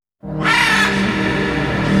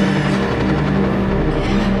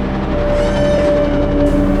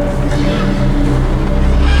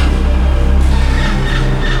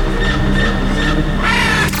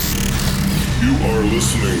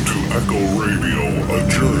Radio, a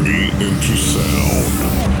journey into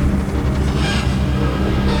sound.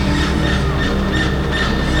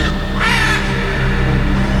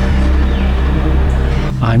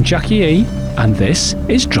 I'm Jackie E, and this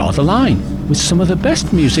is Draw the Line, with some of the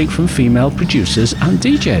best music from female producers and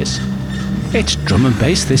DJs. It's drum and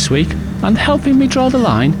bass this week, and helping me draw the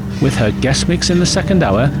line with her guest mix in the second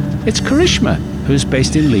hour, it's Karishma, who's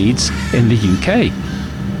based in Leeds in the UK.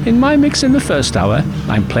 In my mix in the first hour,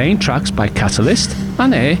 I'm playing tracks by Catalyst,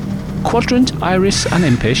 Anne, Quadrant, Iris and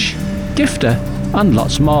Impish, Gifter, and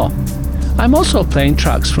lots more. I'm also playing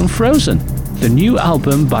tracks from Frozen, the new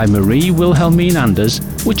album by Marie Wilhelmine Anders,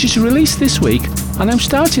 which is released this week, and I'm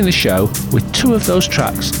starting the show with two of those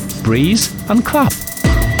tracks, Breeze and Clap.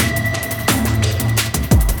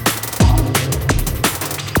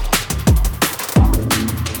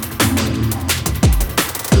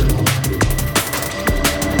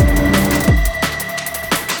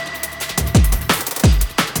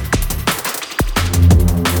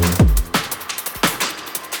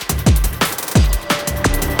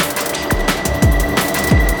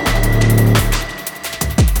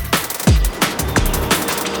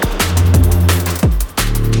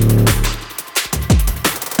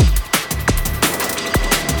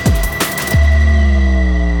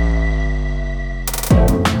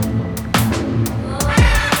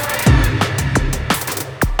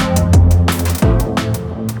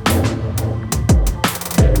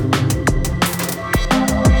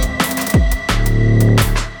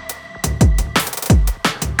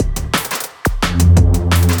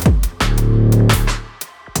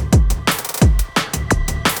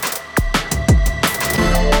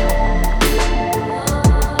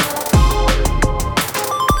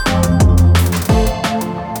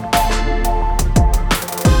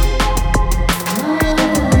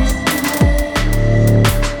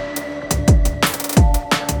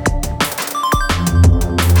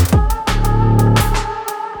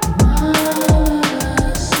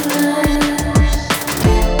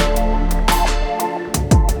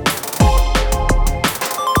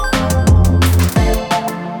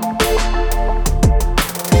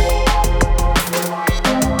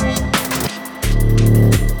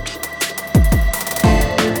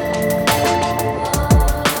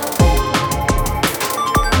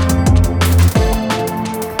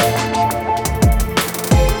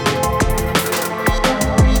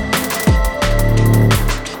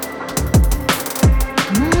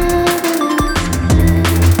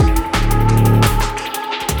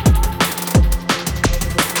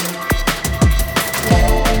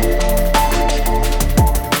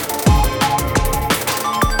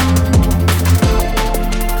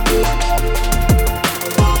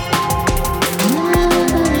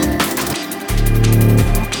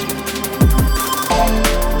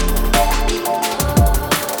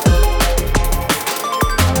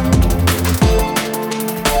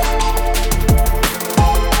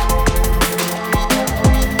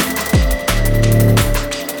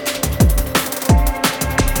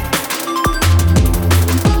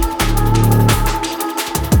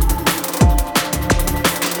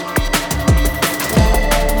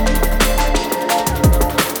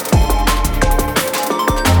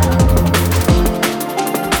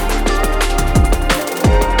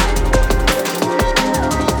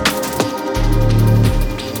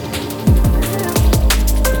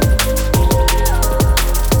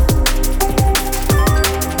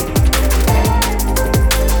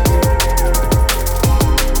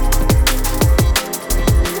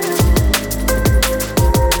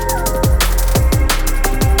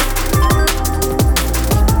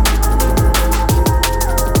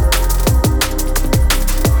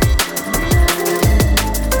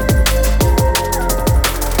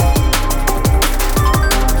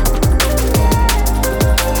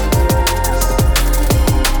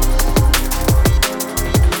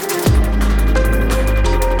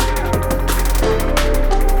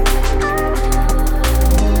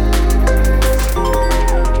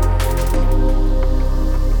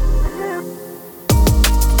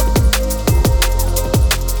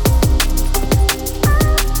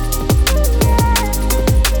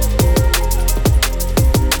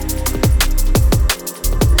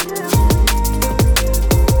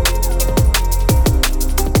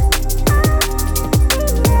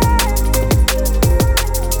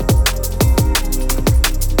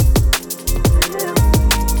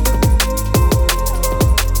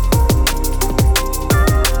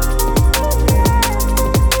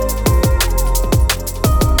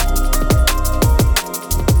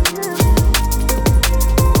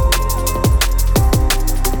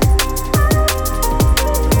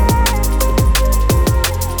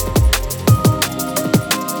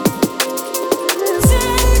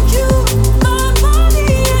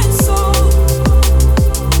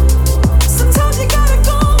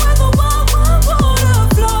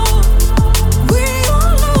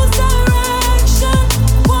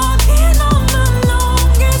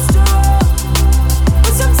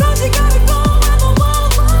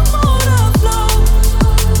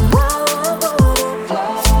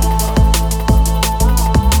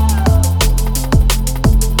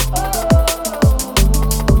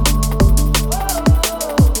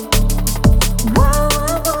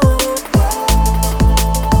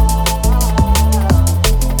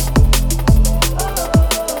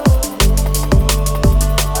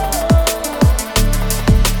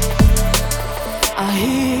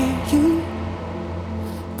 you.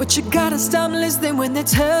 But you gotta stop listening when they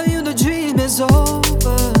tell you the dream is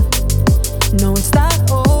over. No, it's not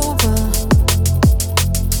over,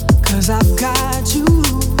 'cause I've got you.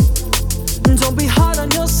 Don't be hard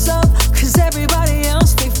on yourself, 'cause everybody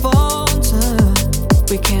else they falter.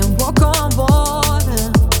 We can't walk on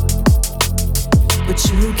water, but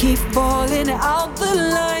you keep falling out the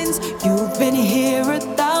lines. You've been here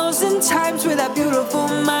 1,000 times with that beautiful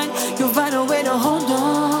mind. You'll find a way to hold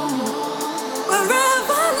on.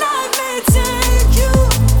 Wherever life may take you,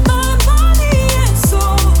 my body and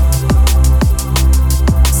soul.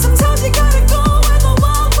 Sometimes you gotta go where the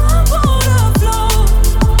wild, wild water flows.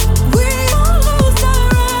 We all lose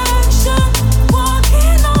direction,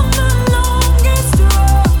 walking on the longest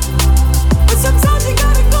road. But sometimes you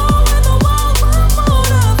gotta go where the wild, wild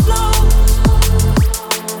water flows.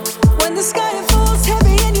 When the sky falls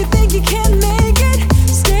heavy and you think you can't make it,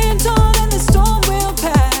 stand tall and the storm will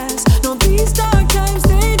pass. No, these dark times,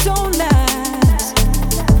 they don't last.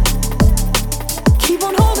 Keep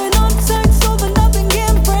on holding on tight so that nothing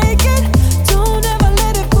can break it. Don't ever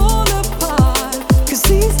let it fall apart, 'cause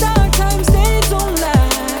these dark times, they don't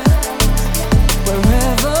last.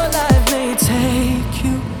 Wherever life may take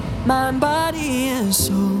you, mind, body and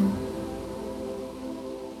soul.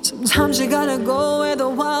 Sometimes you gotta go where the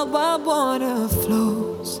wild, wild water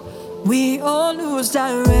flows. We all lose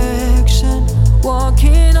direction,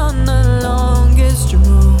 walking on the longest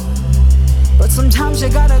road. But sometimes you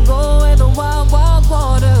gotta go where the wild, wild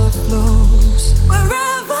water flows.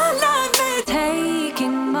 Wherever life may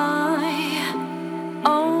taking my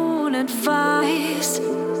own advice,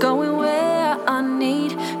 going where I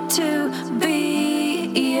need to be,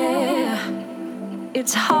 yeah.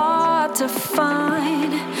 It's hard to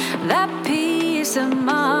find that peace of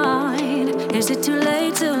mind. Is it too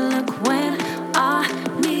late to look when I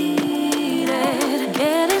need it?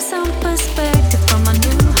 Getting some perspective from a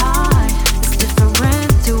new height. It's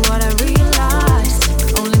different to what I realized.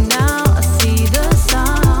 Only now I see the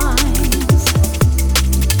signs.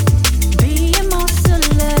 Being more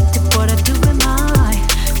selective, what I do am I.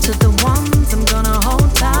 To the ones I'm gonna hold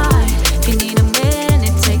tight. If you need a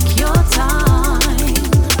minute, take your time.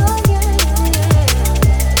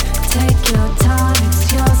 Take your time, it's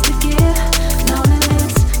yours to give. No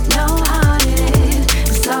limits, no hiding.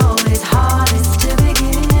 It's always hardest to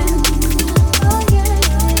begin.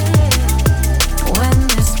 When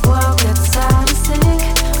this world gets out of sync,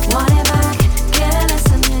 want it back, get a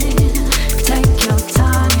lesson in. Take your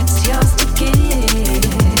time, it's yours to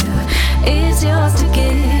give. It's yours to give.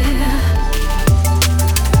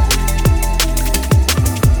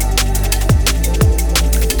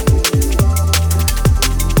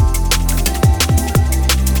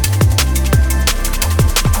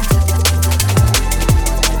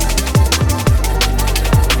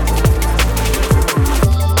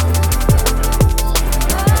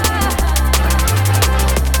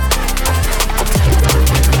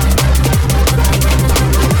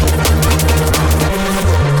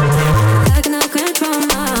 I cannot control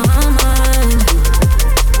my mind.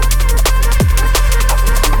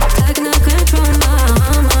 I cannot control my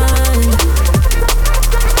mind.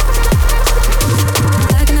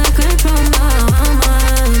 I cannot control my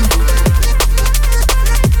mind.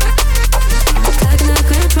 I cannot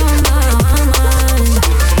control my mind.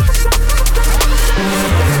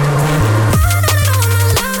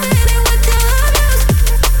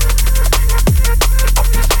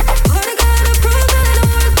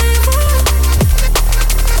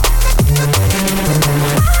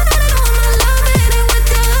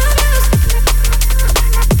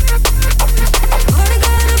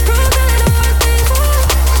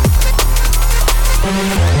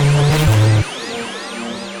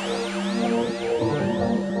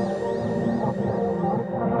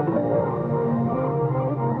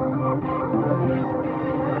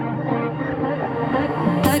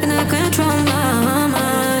 I cannot control my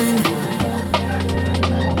mind.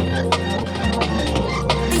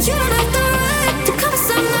 You don't have the right to come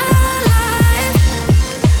inside my life.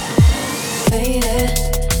 Faded,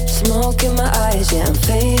 smoke in my eyes, yeah I'm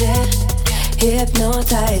faded.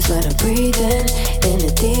 Hypnotized when I'm breathing in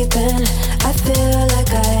the deep end. I feel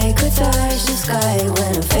like I could touch the sky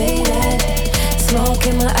when I'm faded. Smoke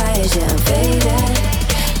in my eyes, yeah I'm faded.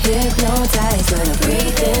 Hypnotized when I'm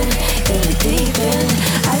breathing in the deep end.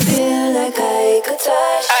 I feel like I could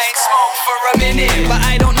touch the I ain't sky. smoked for a minute, but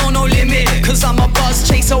I don't know no limit. 'Cause I'm a buzz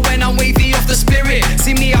chaser when I'm wavy off the spirit.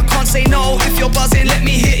 See me, I can't say no. If you're buzzing, let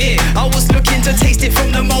me hit it. I was looking to taste it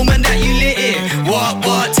from the moment that you lit it.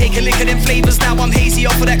 What? Take a lick of them flavors, now I'm hazy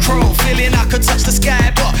off of that crow. Feeling I could touch the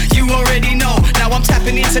sky, but you already know. Now I'm I'm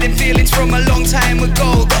tapping into them feelings from a long time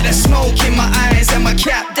ago. Got the smoke in my eyes and my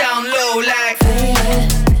cap down low like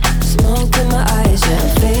faded. Smoke in my eyes, yeah, I'm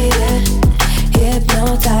faded.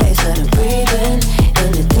 Hypnotized when I'm breathing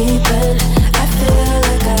in the deep end. I feel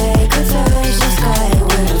like I could touch the sky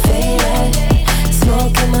when I'm faded.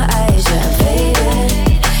 Smoke in my eyes, yeah, I'm faded.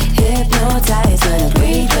 Hypnotized when I'm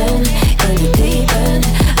breathing in the deep end.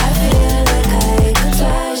 I feel like I could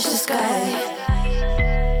touch the sky.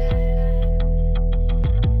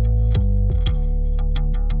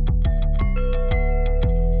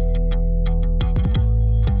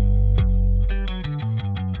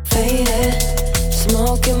 Faded,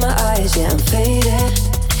 smoke in my eyes, yeah, I'm faded.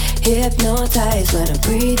 Hypnotized when I'm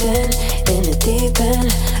breathing in the deep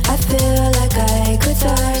end. I feel like I could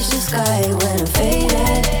touch the sky when I'm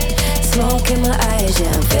faded. Smoke in my eyes,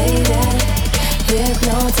 yeah, I'm faded.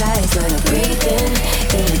 Hypnotized when I'm breathing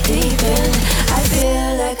in the deep end. I feel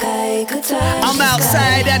like I could touch I'm the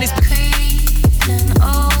outside sky. and it's creeping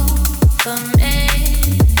over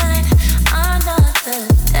midnight. Another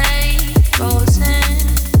day goes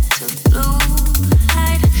into blue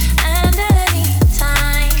light, and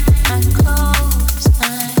anytime I close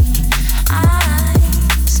my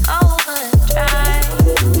eyes, overdrive.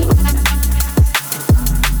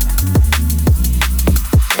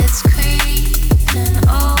 It's creeping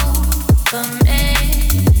over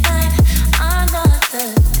midnight. Another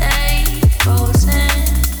day goes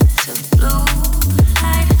into blue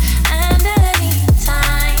light, and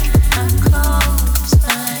anytime I close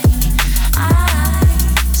my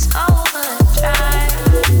eyes, overdrive.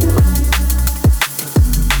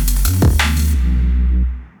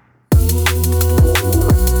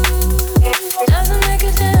 Doesn't make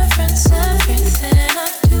a difference, everything I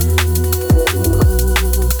do.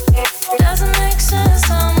 Doesn't make sense,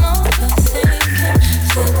 I'm overthinking,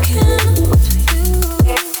 thinking of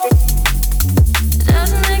you.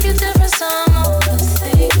 Doesn't make a difference, I'm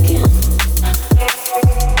overthinking.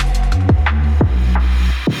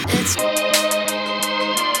 It's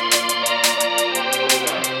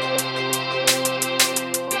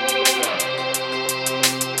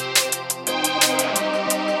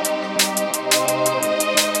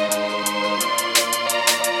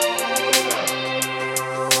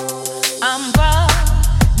I'm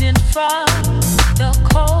running from the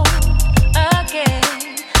cold again.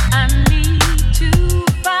 I need to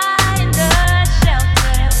find a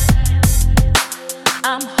shelter.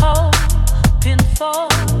 I'm hoping for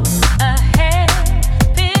a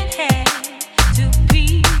helping hand to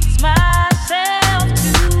piece myself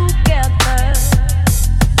together.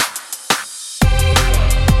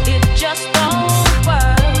 It just don't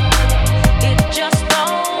work. It just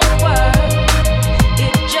don't work.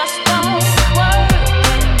 It just don't work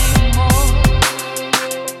anymore.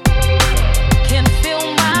 Can feel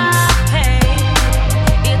my pain.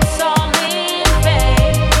 It's all in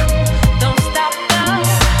vain. Don't stop the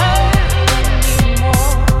hurt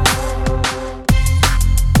anymore.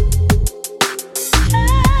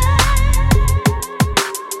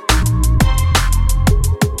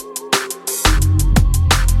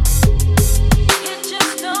 It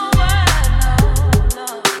just don't work, no, no.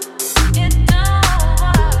 It don't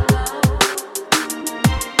work, no.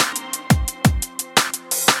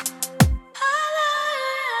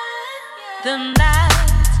 The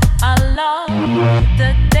nights are long,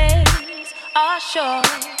 the days are short.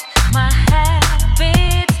 My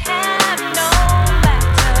habits have no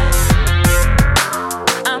matter.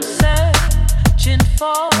 I'm searching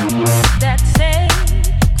for that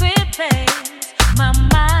sacred place my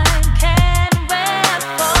mind can rest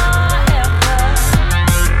forever.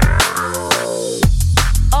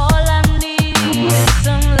 All I need is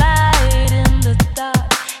some light in the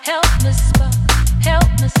dark. Help me spark, help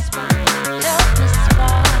me spark, help me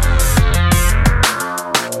spark.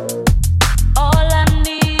 All I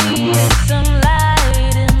need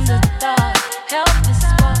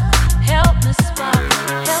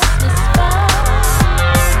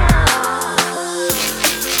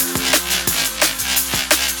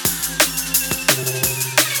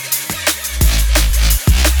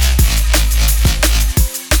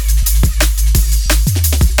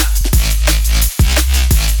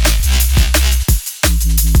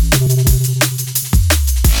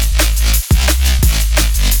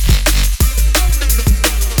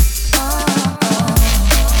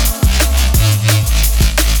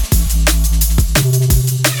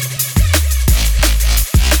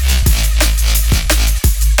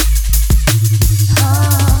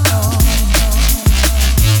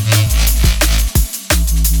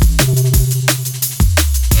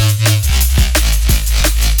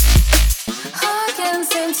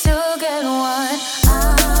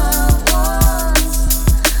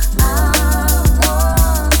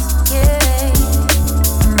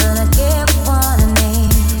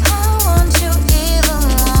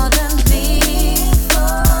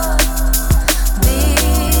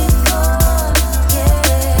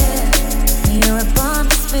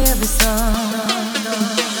the sun.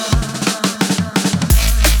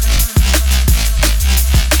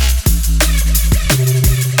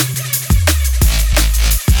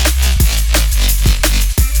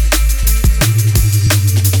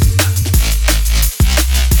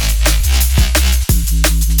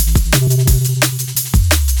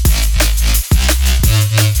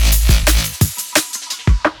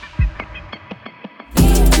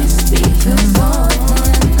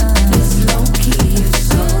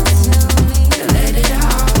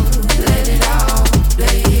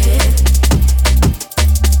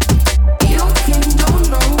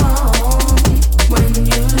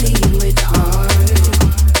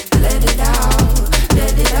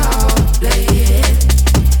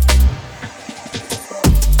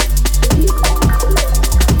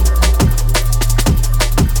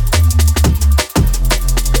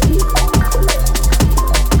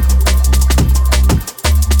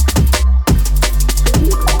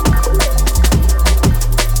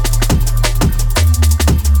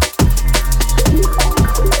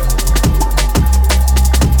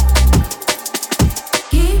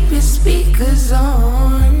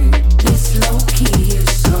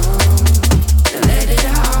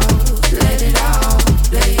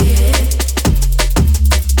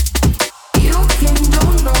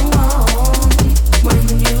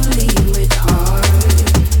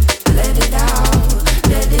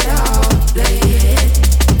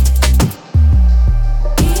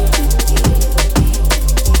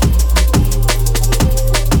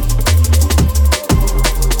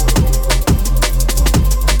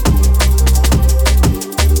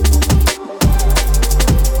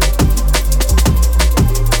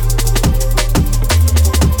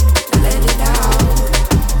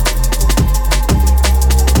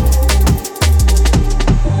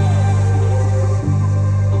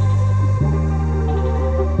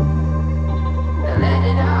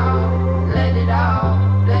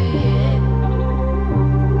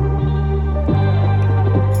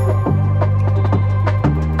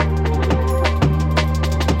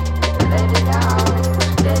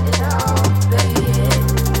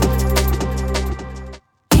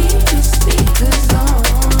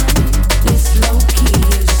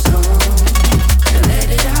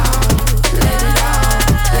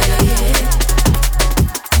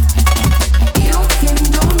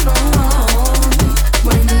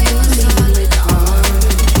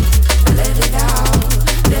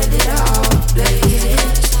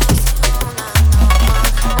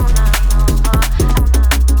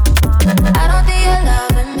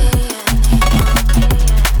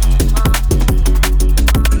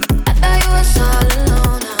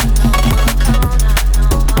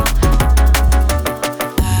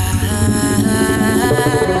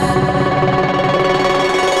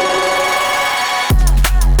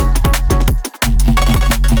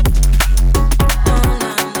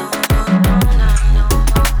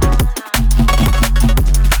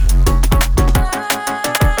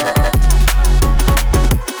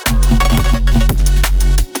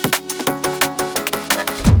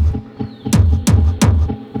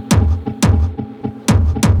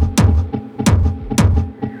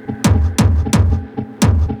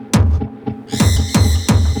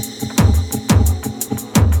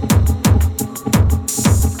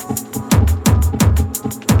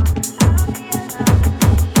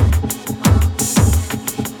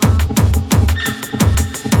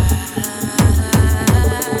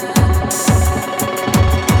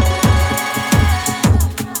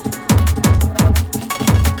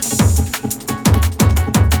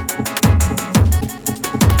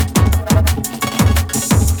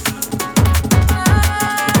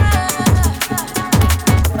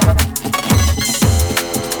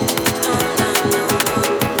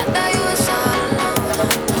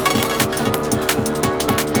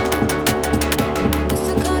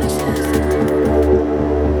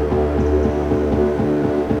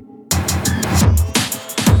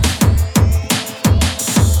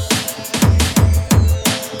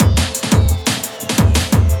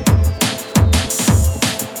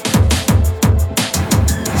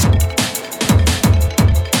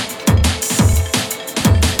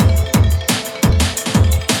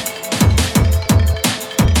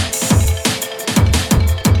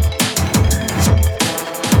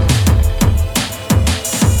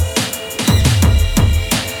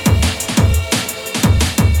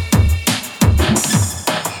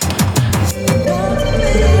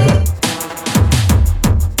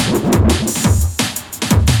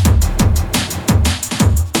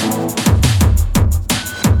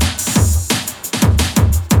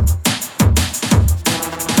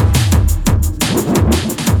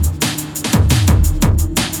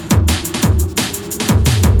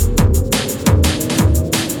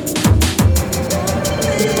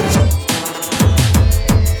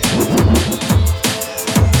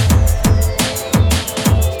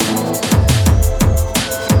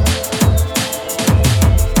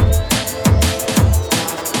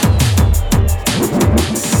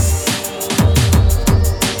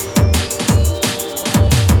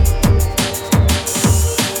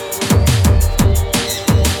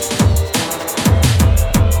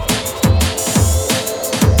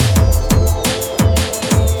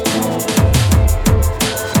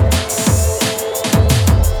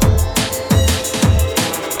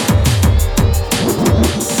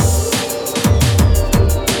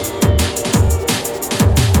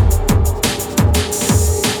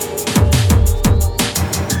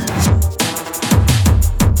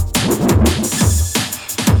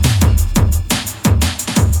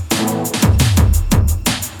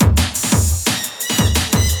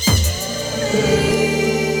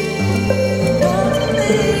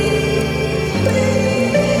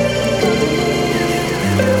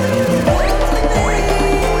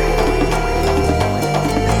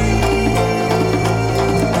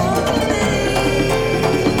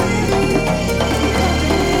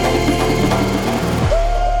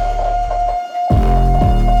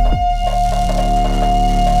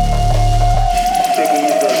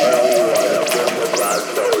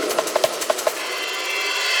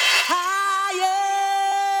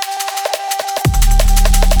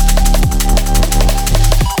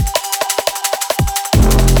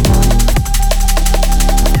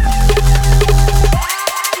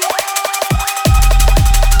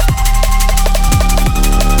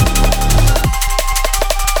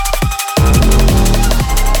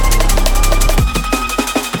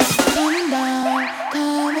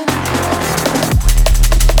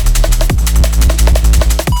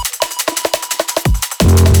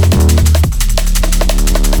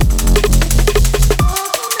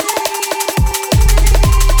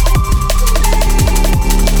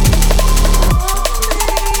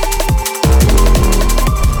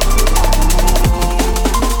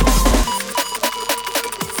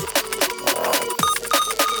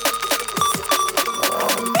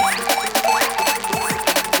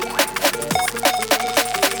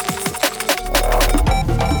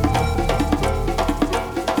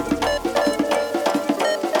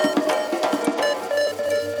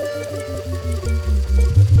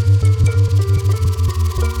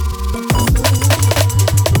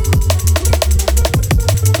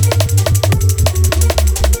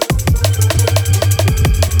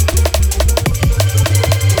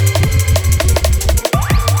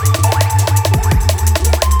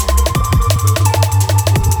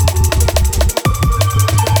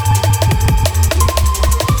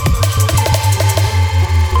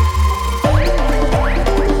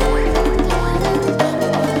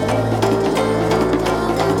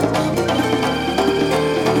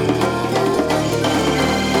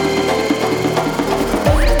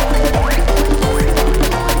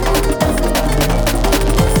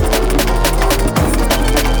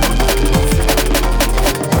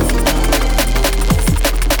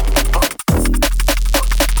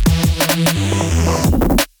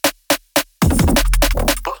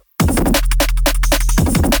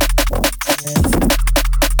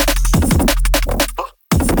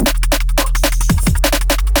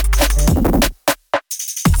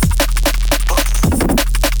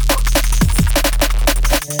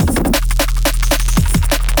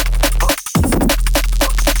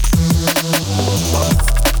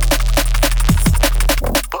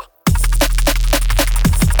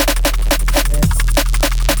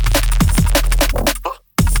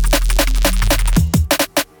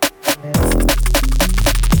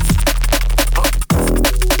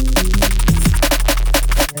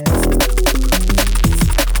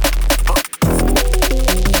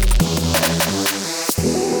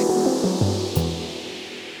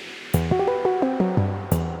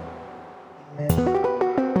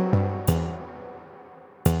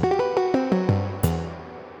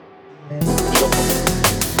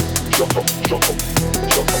 Shut up.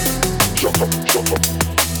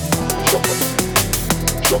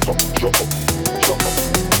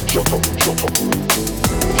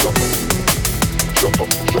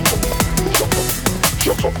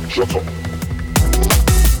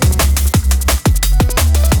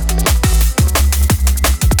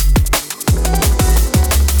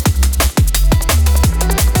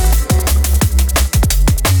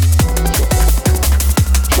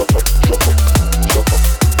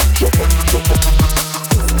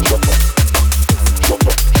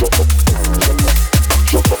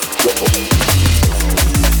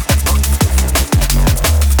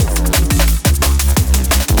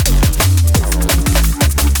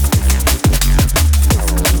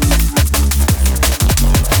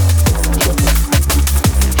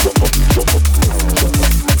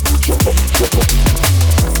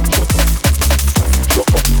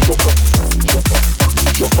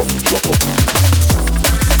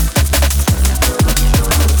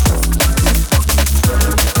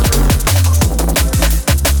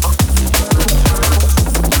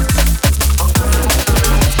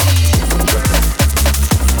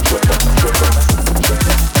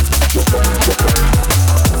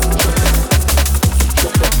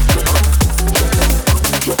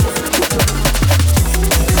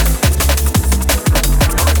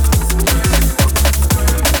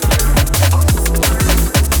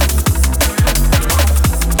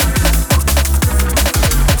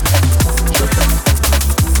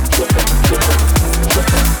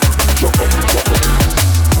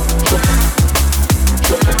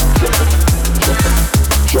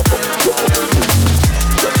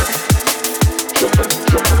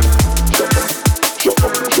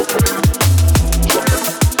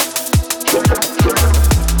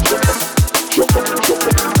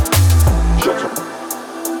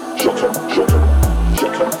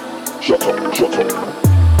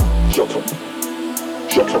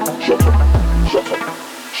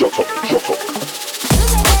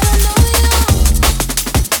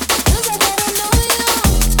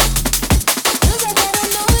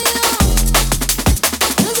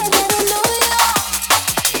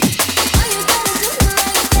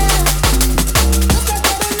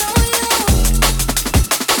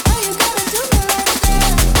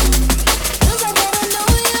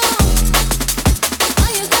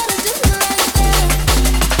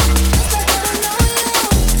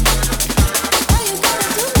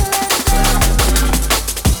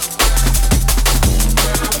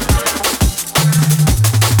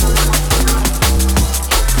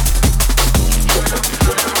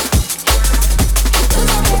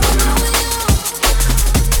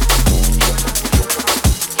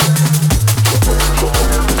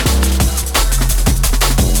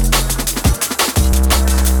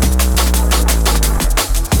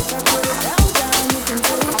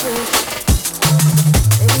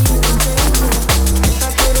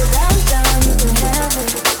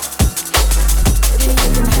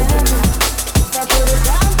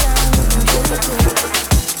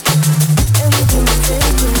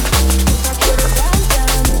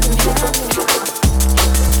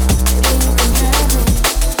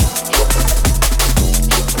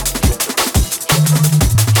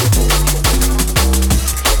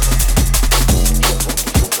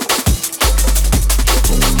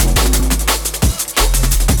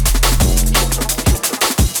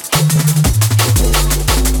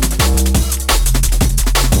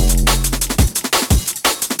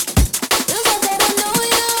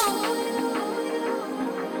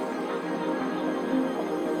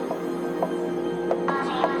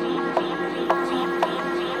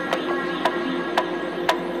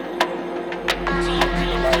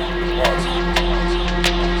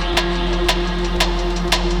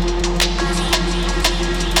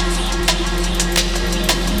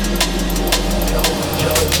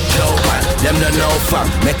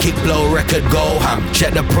 Kick blow record go ham.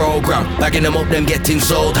 Check the program, bagging them up, them getting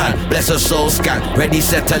sold hand. Bless her soul scan, ready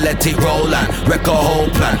set to let it roll on. Wreck a whole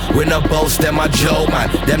plan, win a boast, them a Joe man.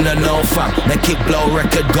 Them the no fam, make kick blow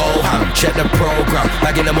record go ham. Check the program,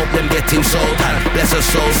 bagging them up, them getting sold hand. Bless her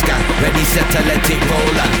soul scan, ready set to let it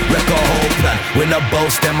roll on. Wreck a whole plan, win a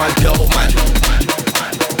boast, them a Joe man.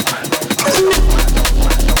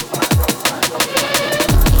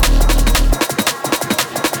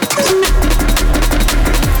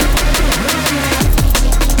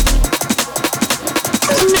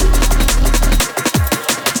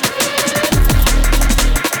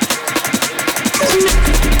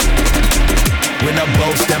 When I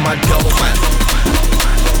boast, them I go, man.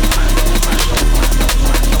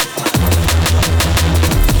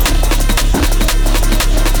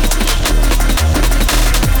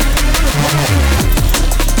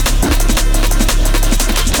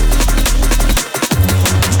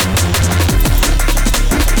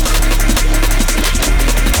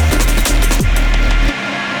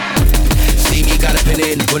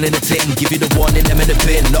 you the warning, them in the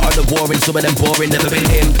bin. Not on the warring, some of them boring, never been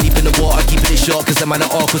him. Deep in the water, keeping it short, cause them man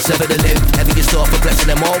are awkward, sever the limb. Heavy this off for blessing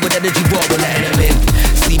them all with energy raw, we're letting them in.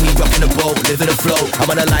 See me rocking the boat, living the flow. I'm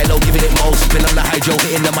on the line low, giving it most. Spin on the hydro,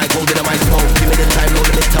 hitting the mic, holding the mic smoke. Give me the time, no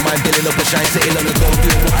limit time, I'm building up a shine, sitting on the go.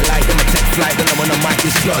 Doing what I like, them a tech flight, then I'm on the mic,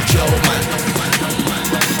 it's Slot Joe, man.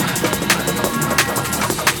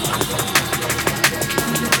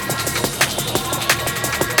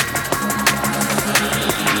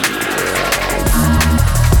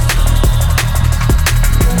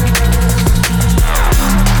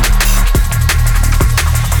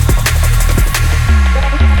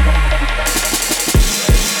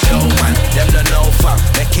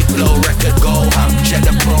 Check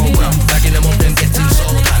the program, bagging them up, them getting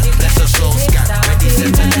sold. Bless her soul scan, ready set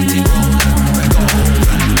to let it roll.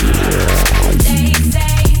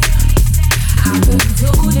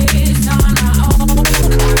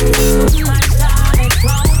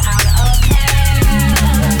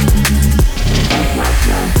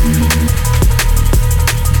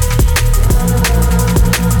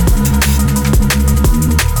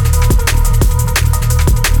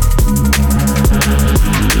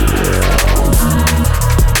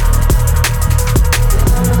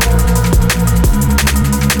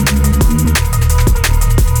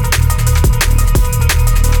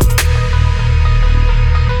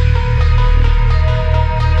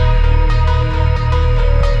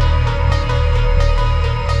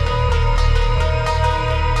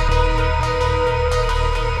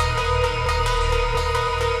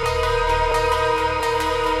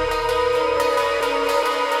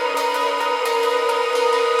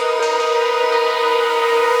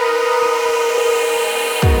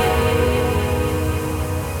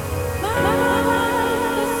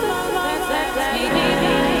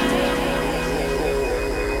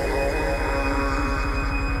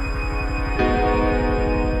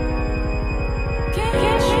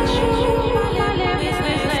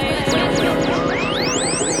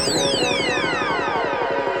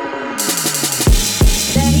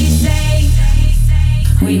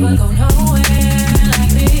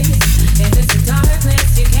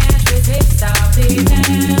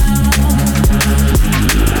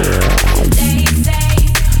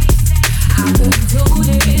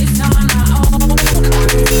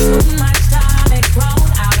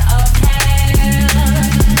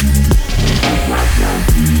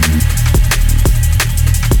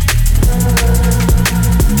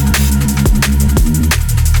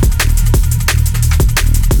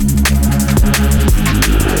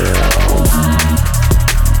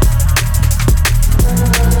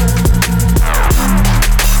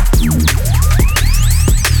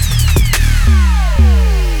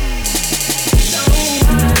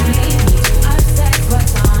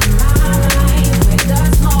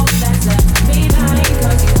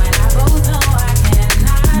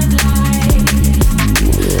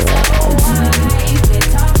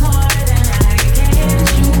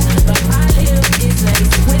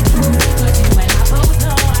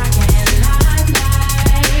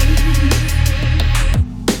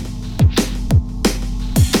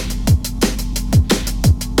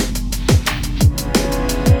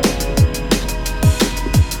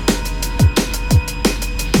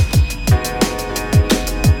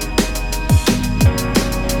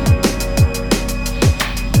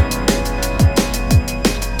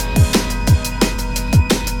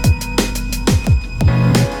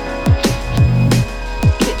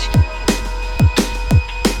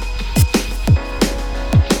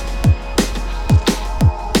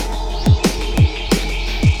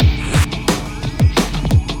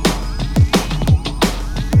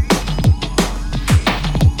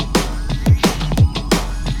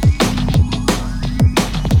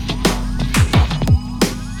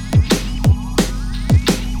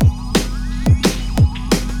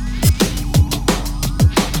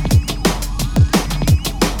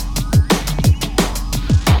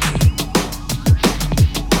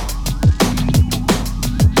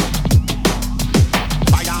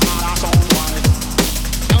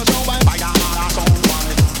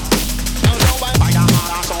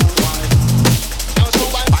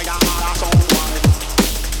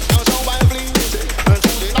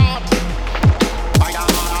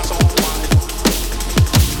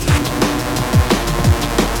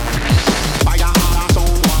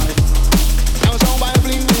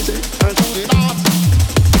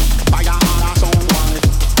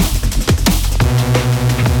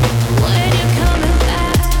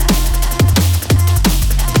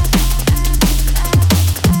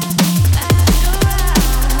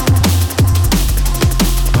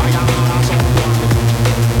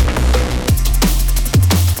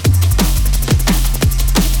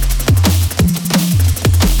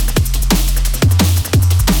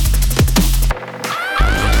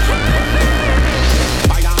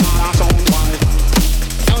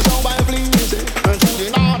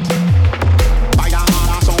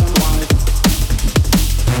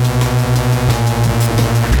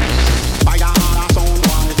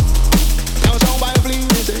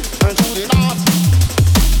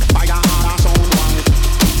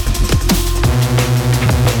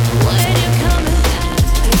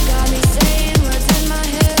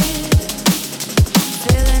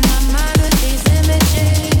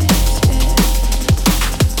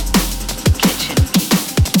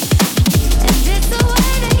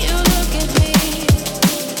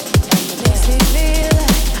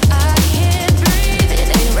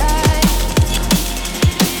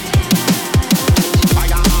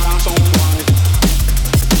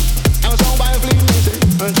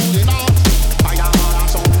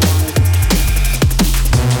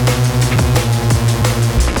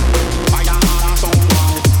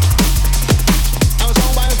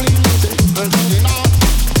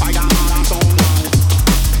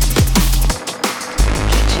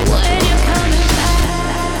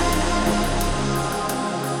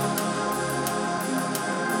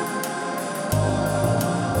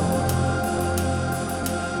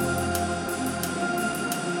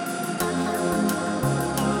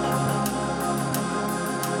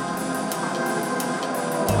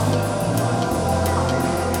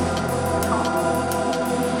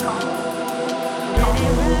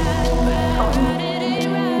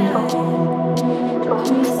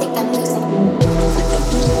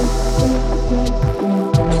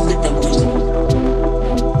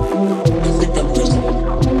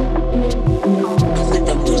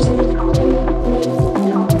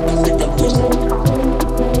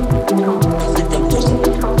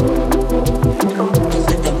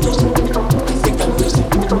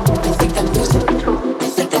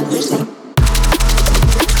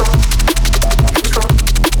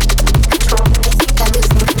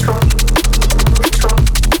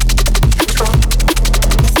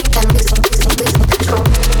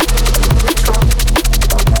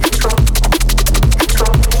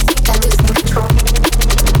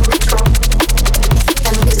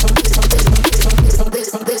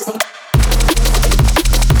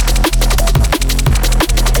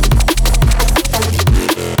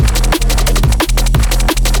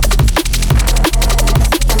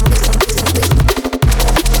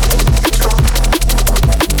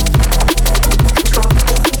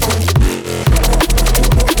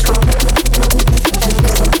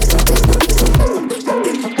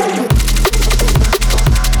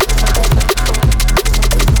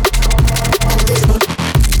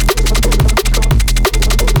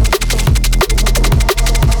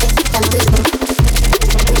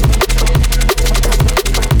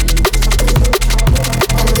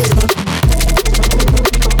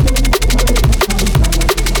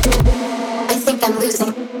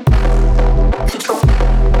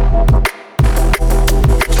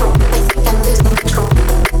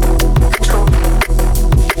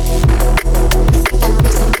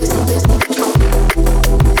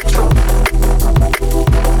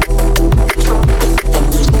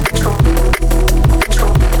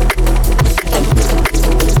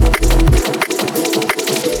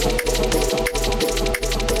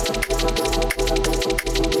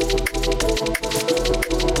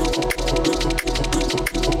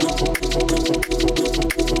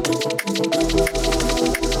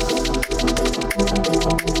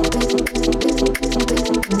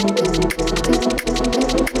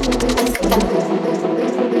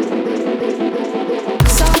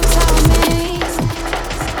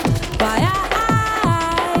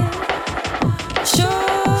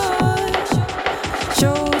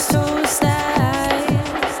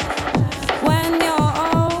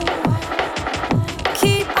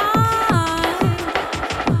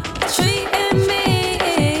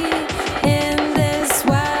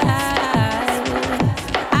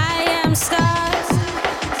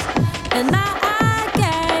 and I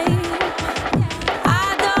gave.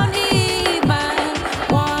 I don't even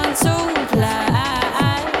want to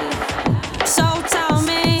play. So tell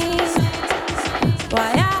me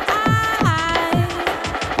why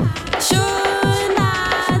should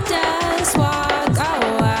I just walk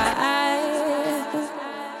away?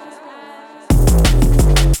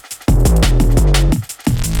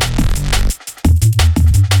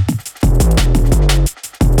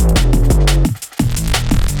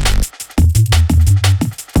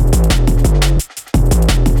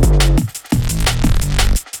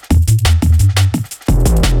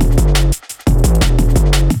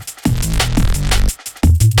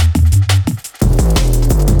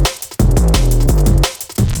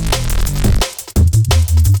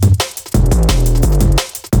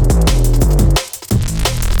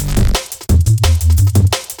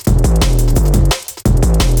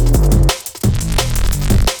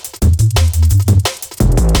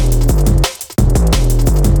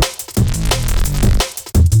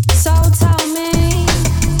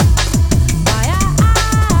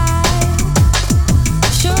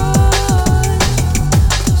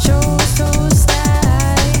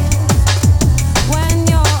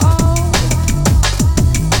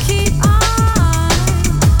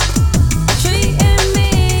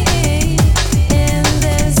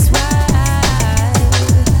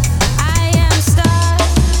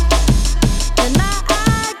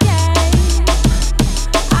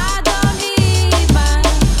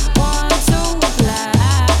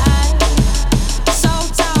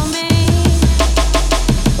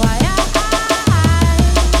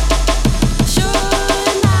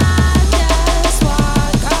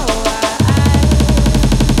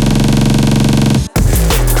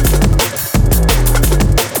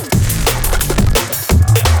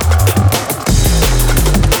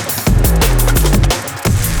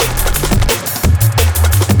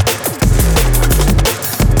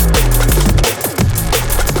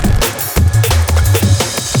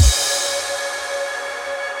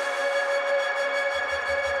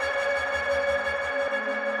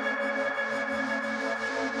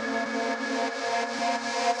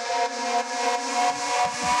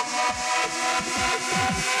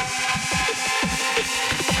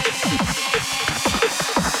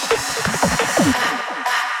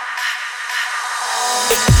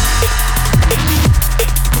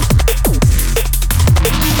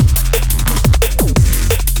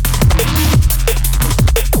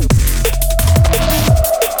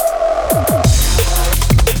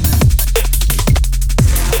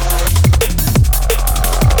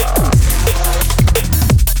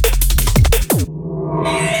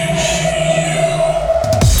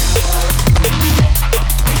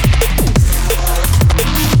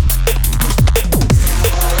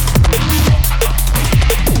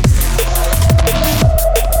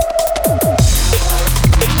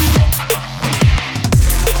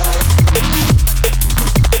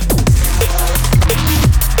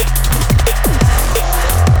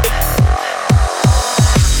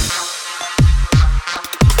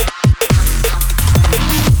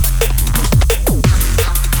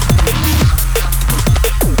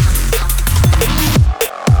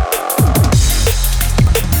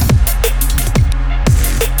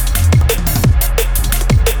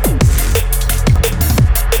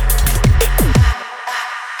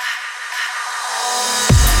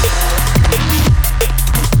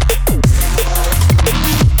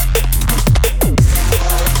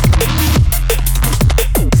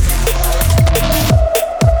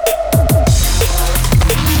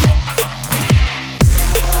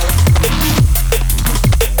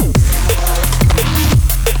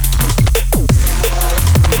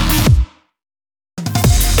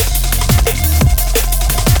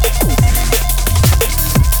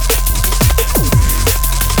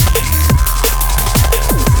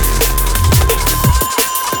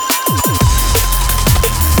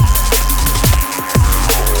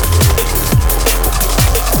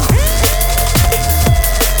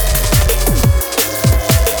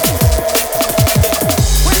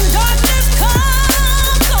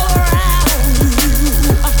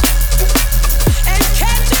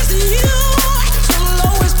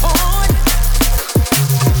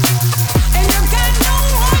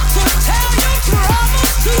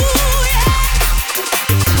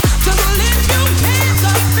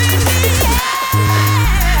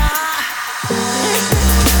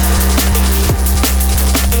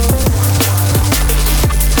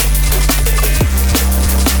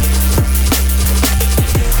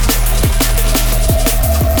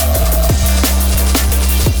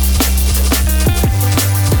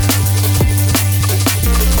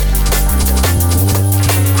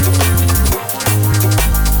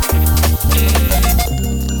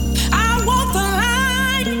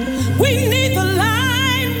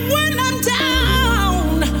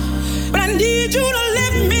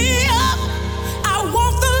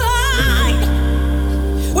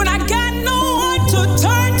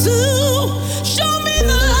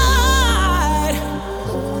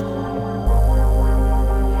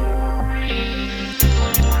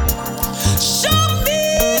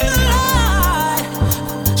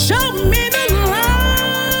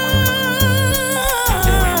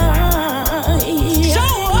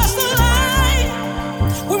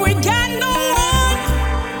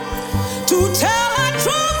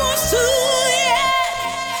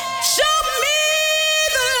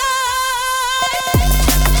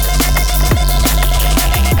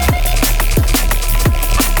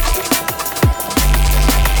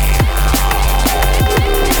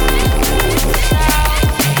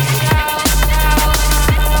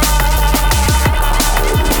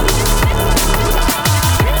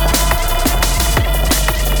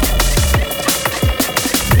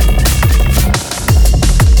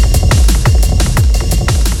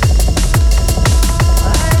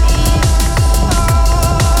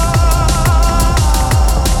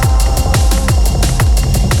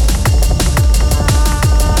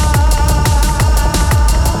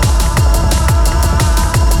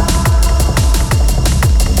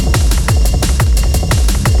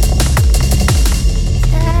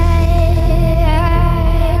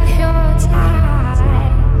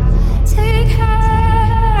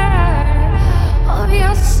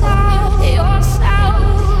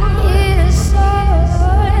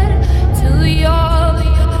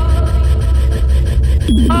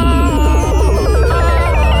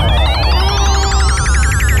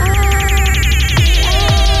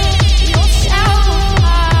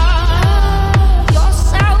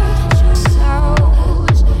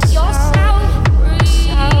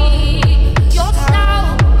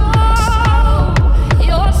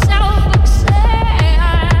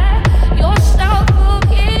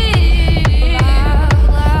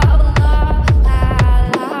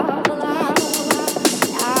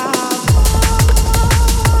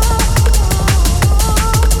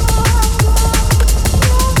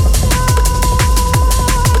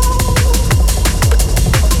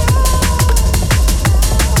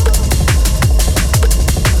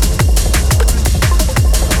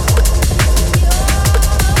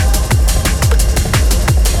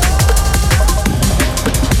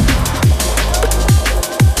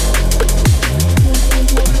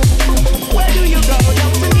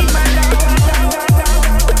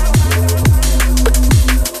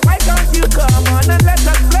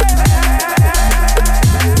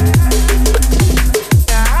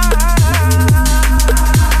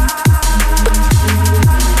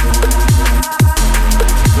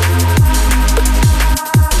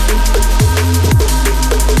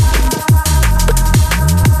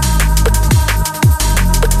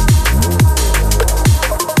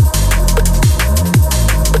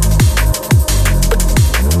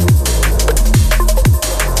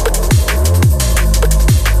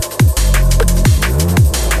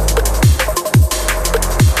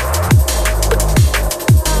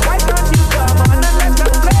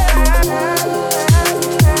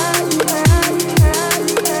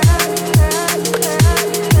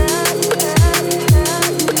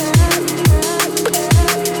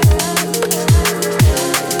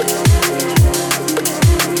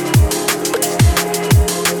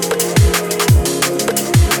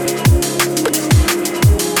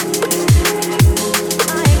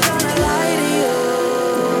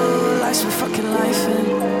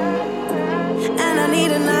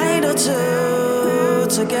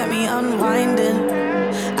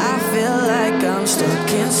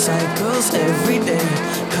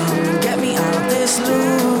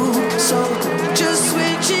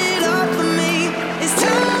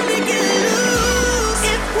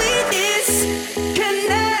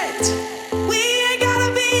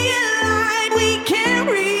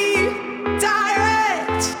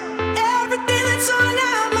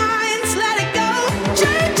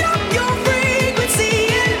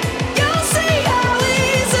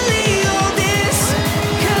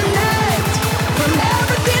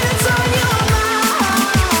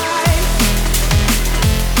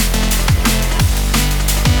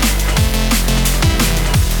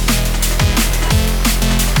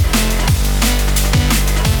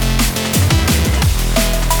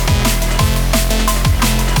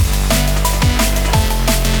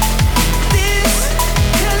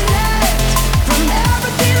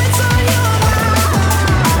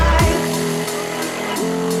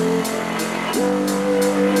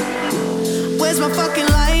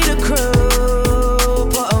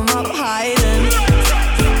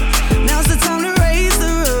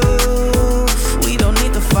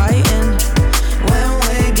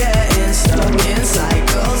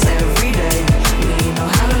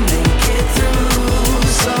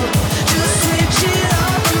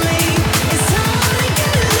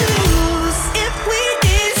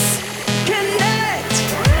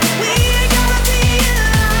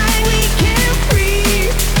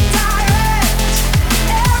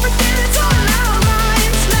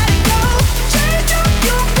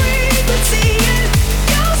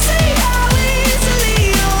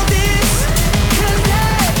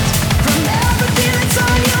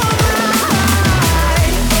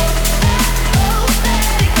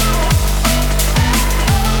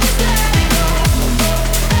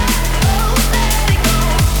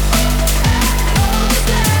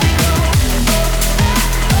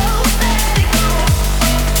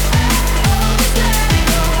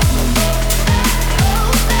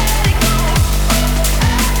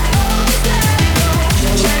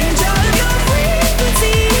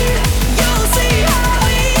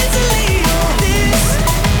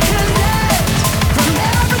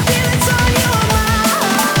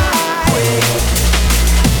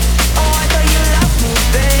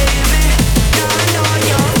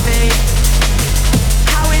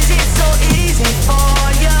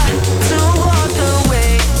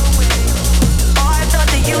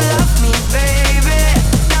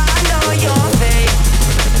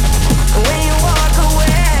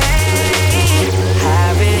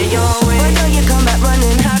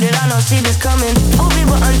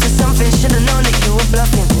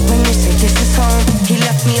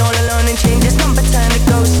 this number turn to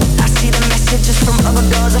ghost. I see the messages from other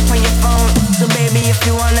girls up on your phone. So baby, if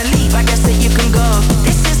you wanna leave, I guess that you can go.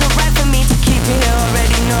 This isn't right for me to keep you here,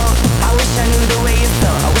 already know. I wish I knew the way you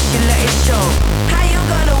felt, I wish you let it show. How you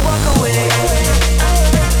gonna walk away?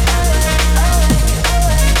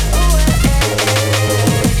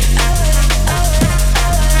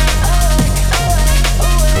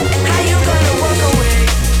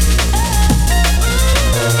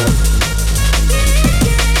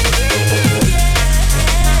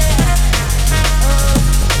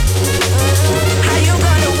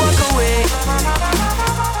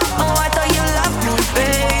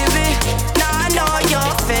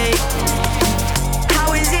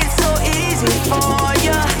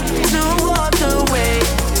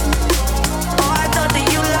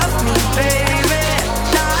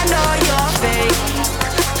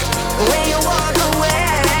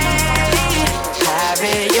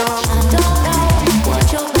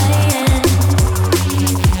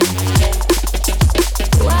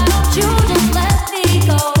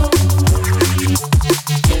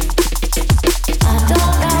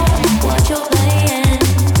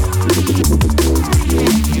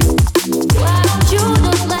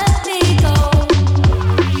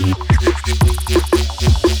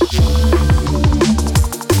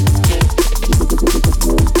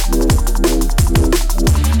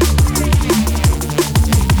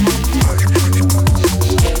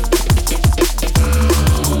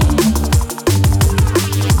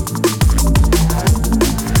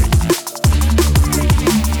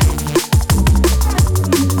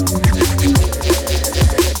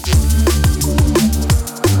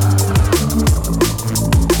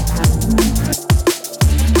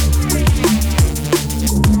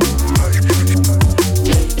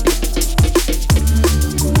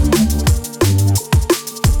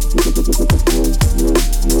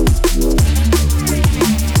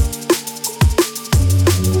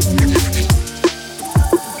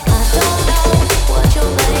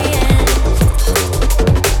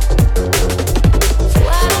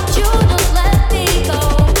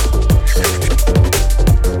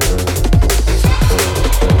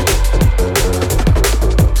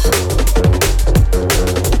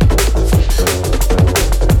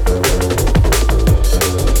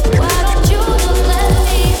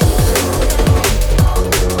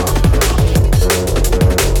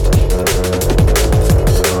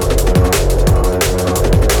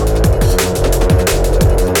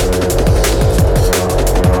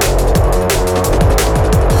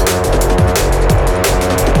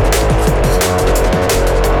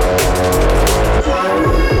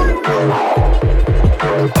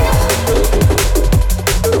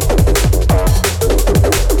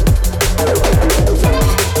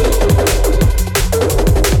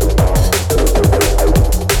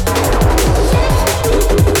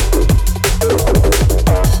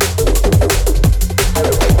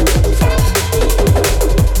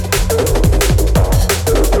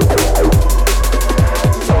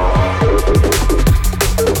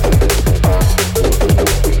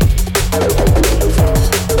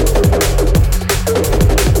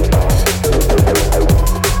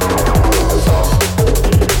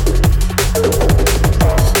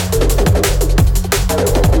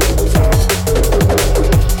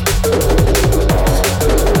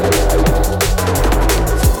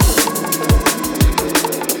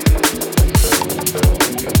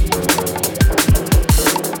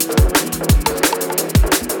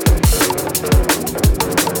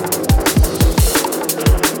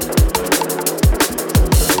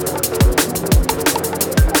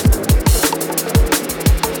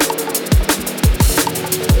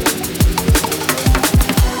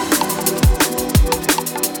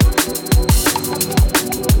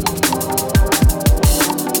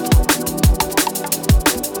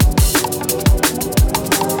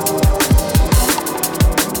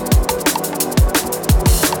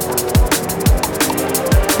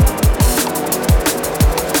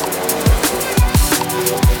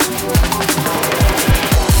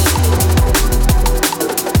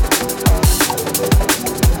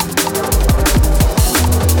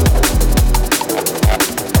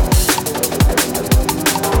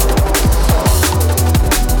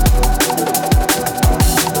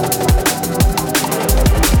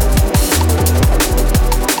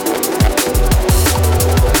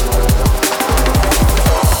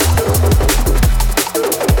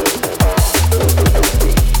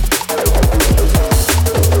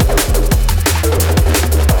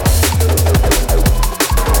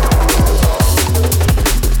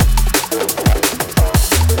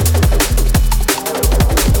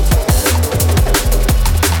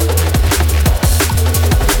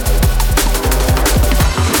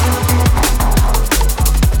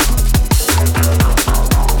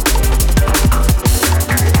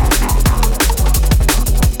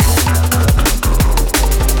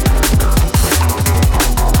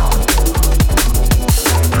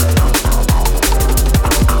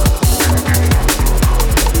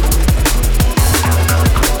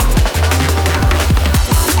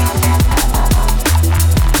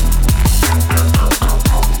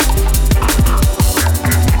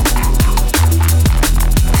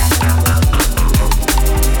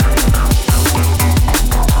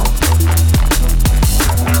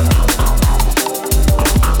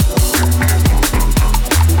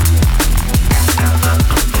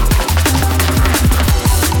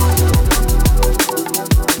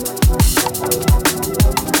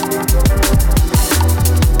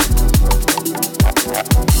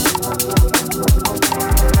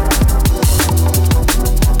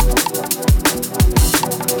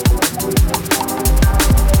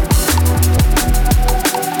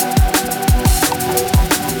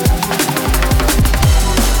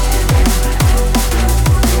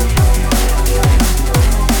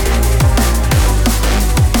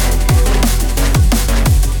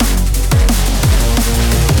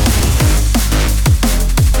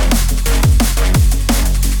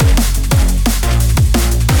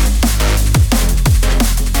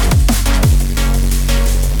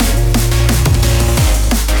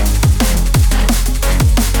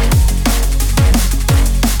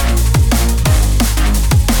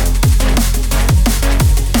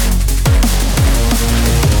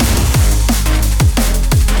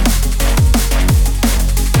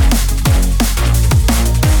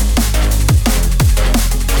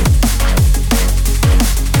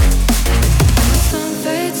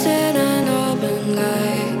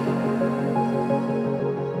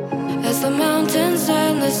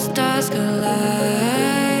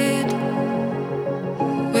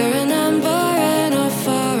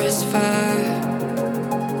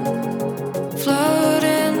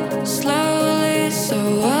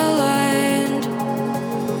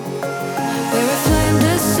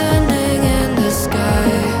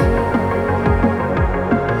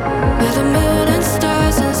 the moon and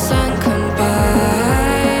stars and sun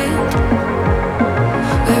combined.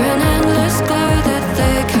 We're an endless glow that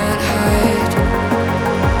they can't hide.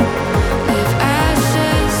 Leave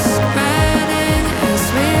ashes spreading as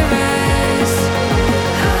we rise.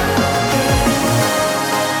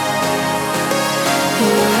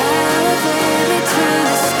 You elevate me to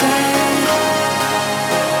the sky,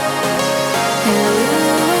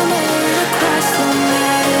 illuminate across the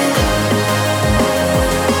night.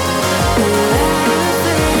 You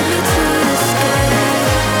elevate me to the sky,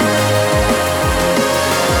 illuminate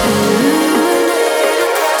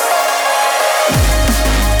across the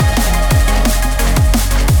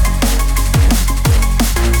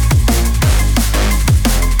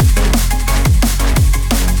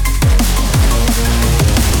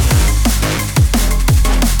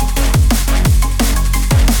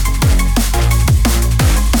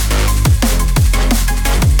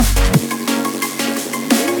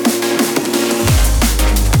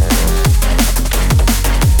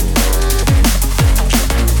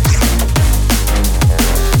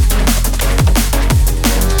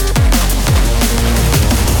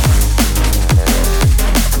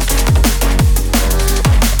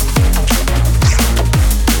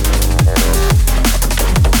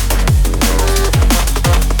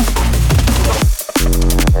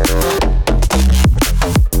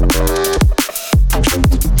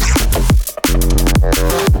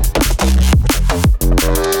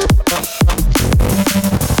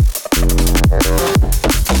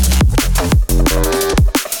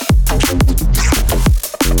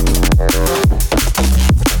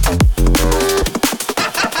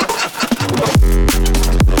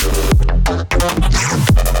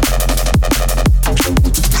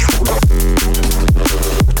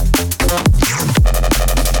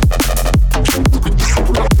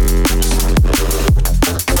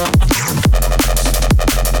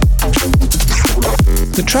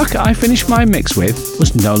The track I finished my mix with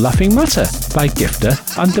was No Laughing Matter by Gifter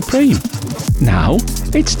and Dupreme. Now,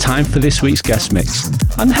 it's time for this week's guest mix,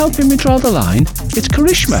 and helping me draw the line, it's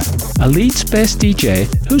Karishma, a Leeds-based DJ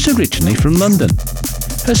who's originally from London.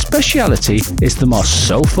 Her speciality is the more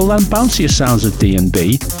soulful and bouncier sounds of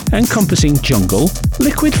D&B, encompassing jungle,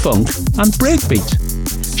 liquid funk and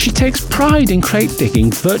breakbeat. She takes pride in crate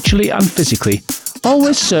digging virtually and physically,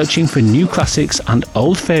 always searching for new classics and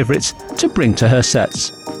old favourites to bring to her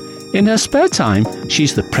sets. In her spare time,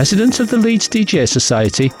 she's the president of the Leeds DJ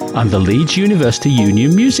Society and the Leeds University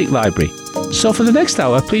Union Music Library. So for the next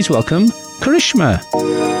hour, please welcome Karishma.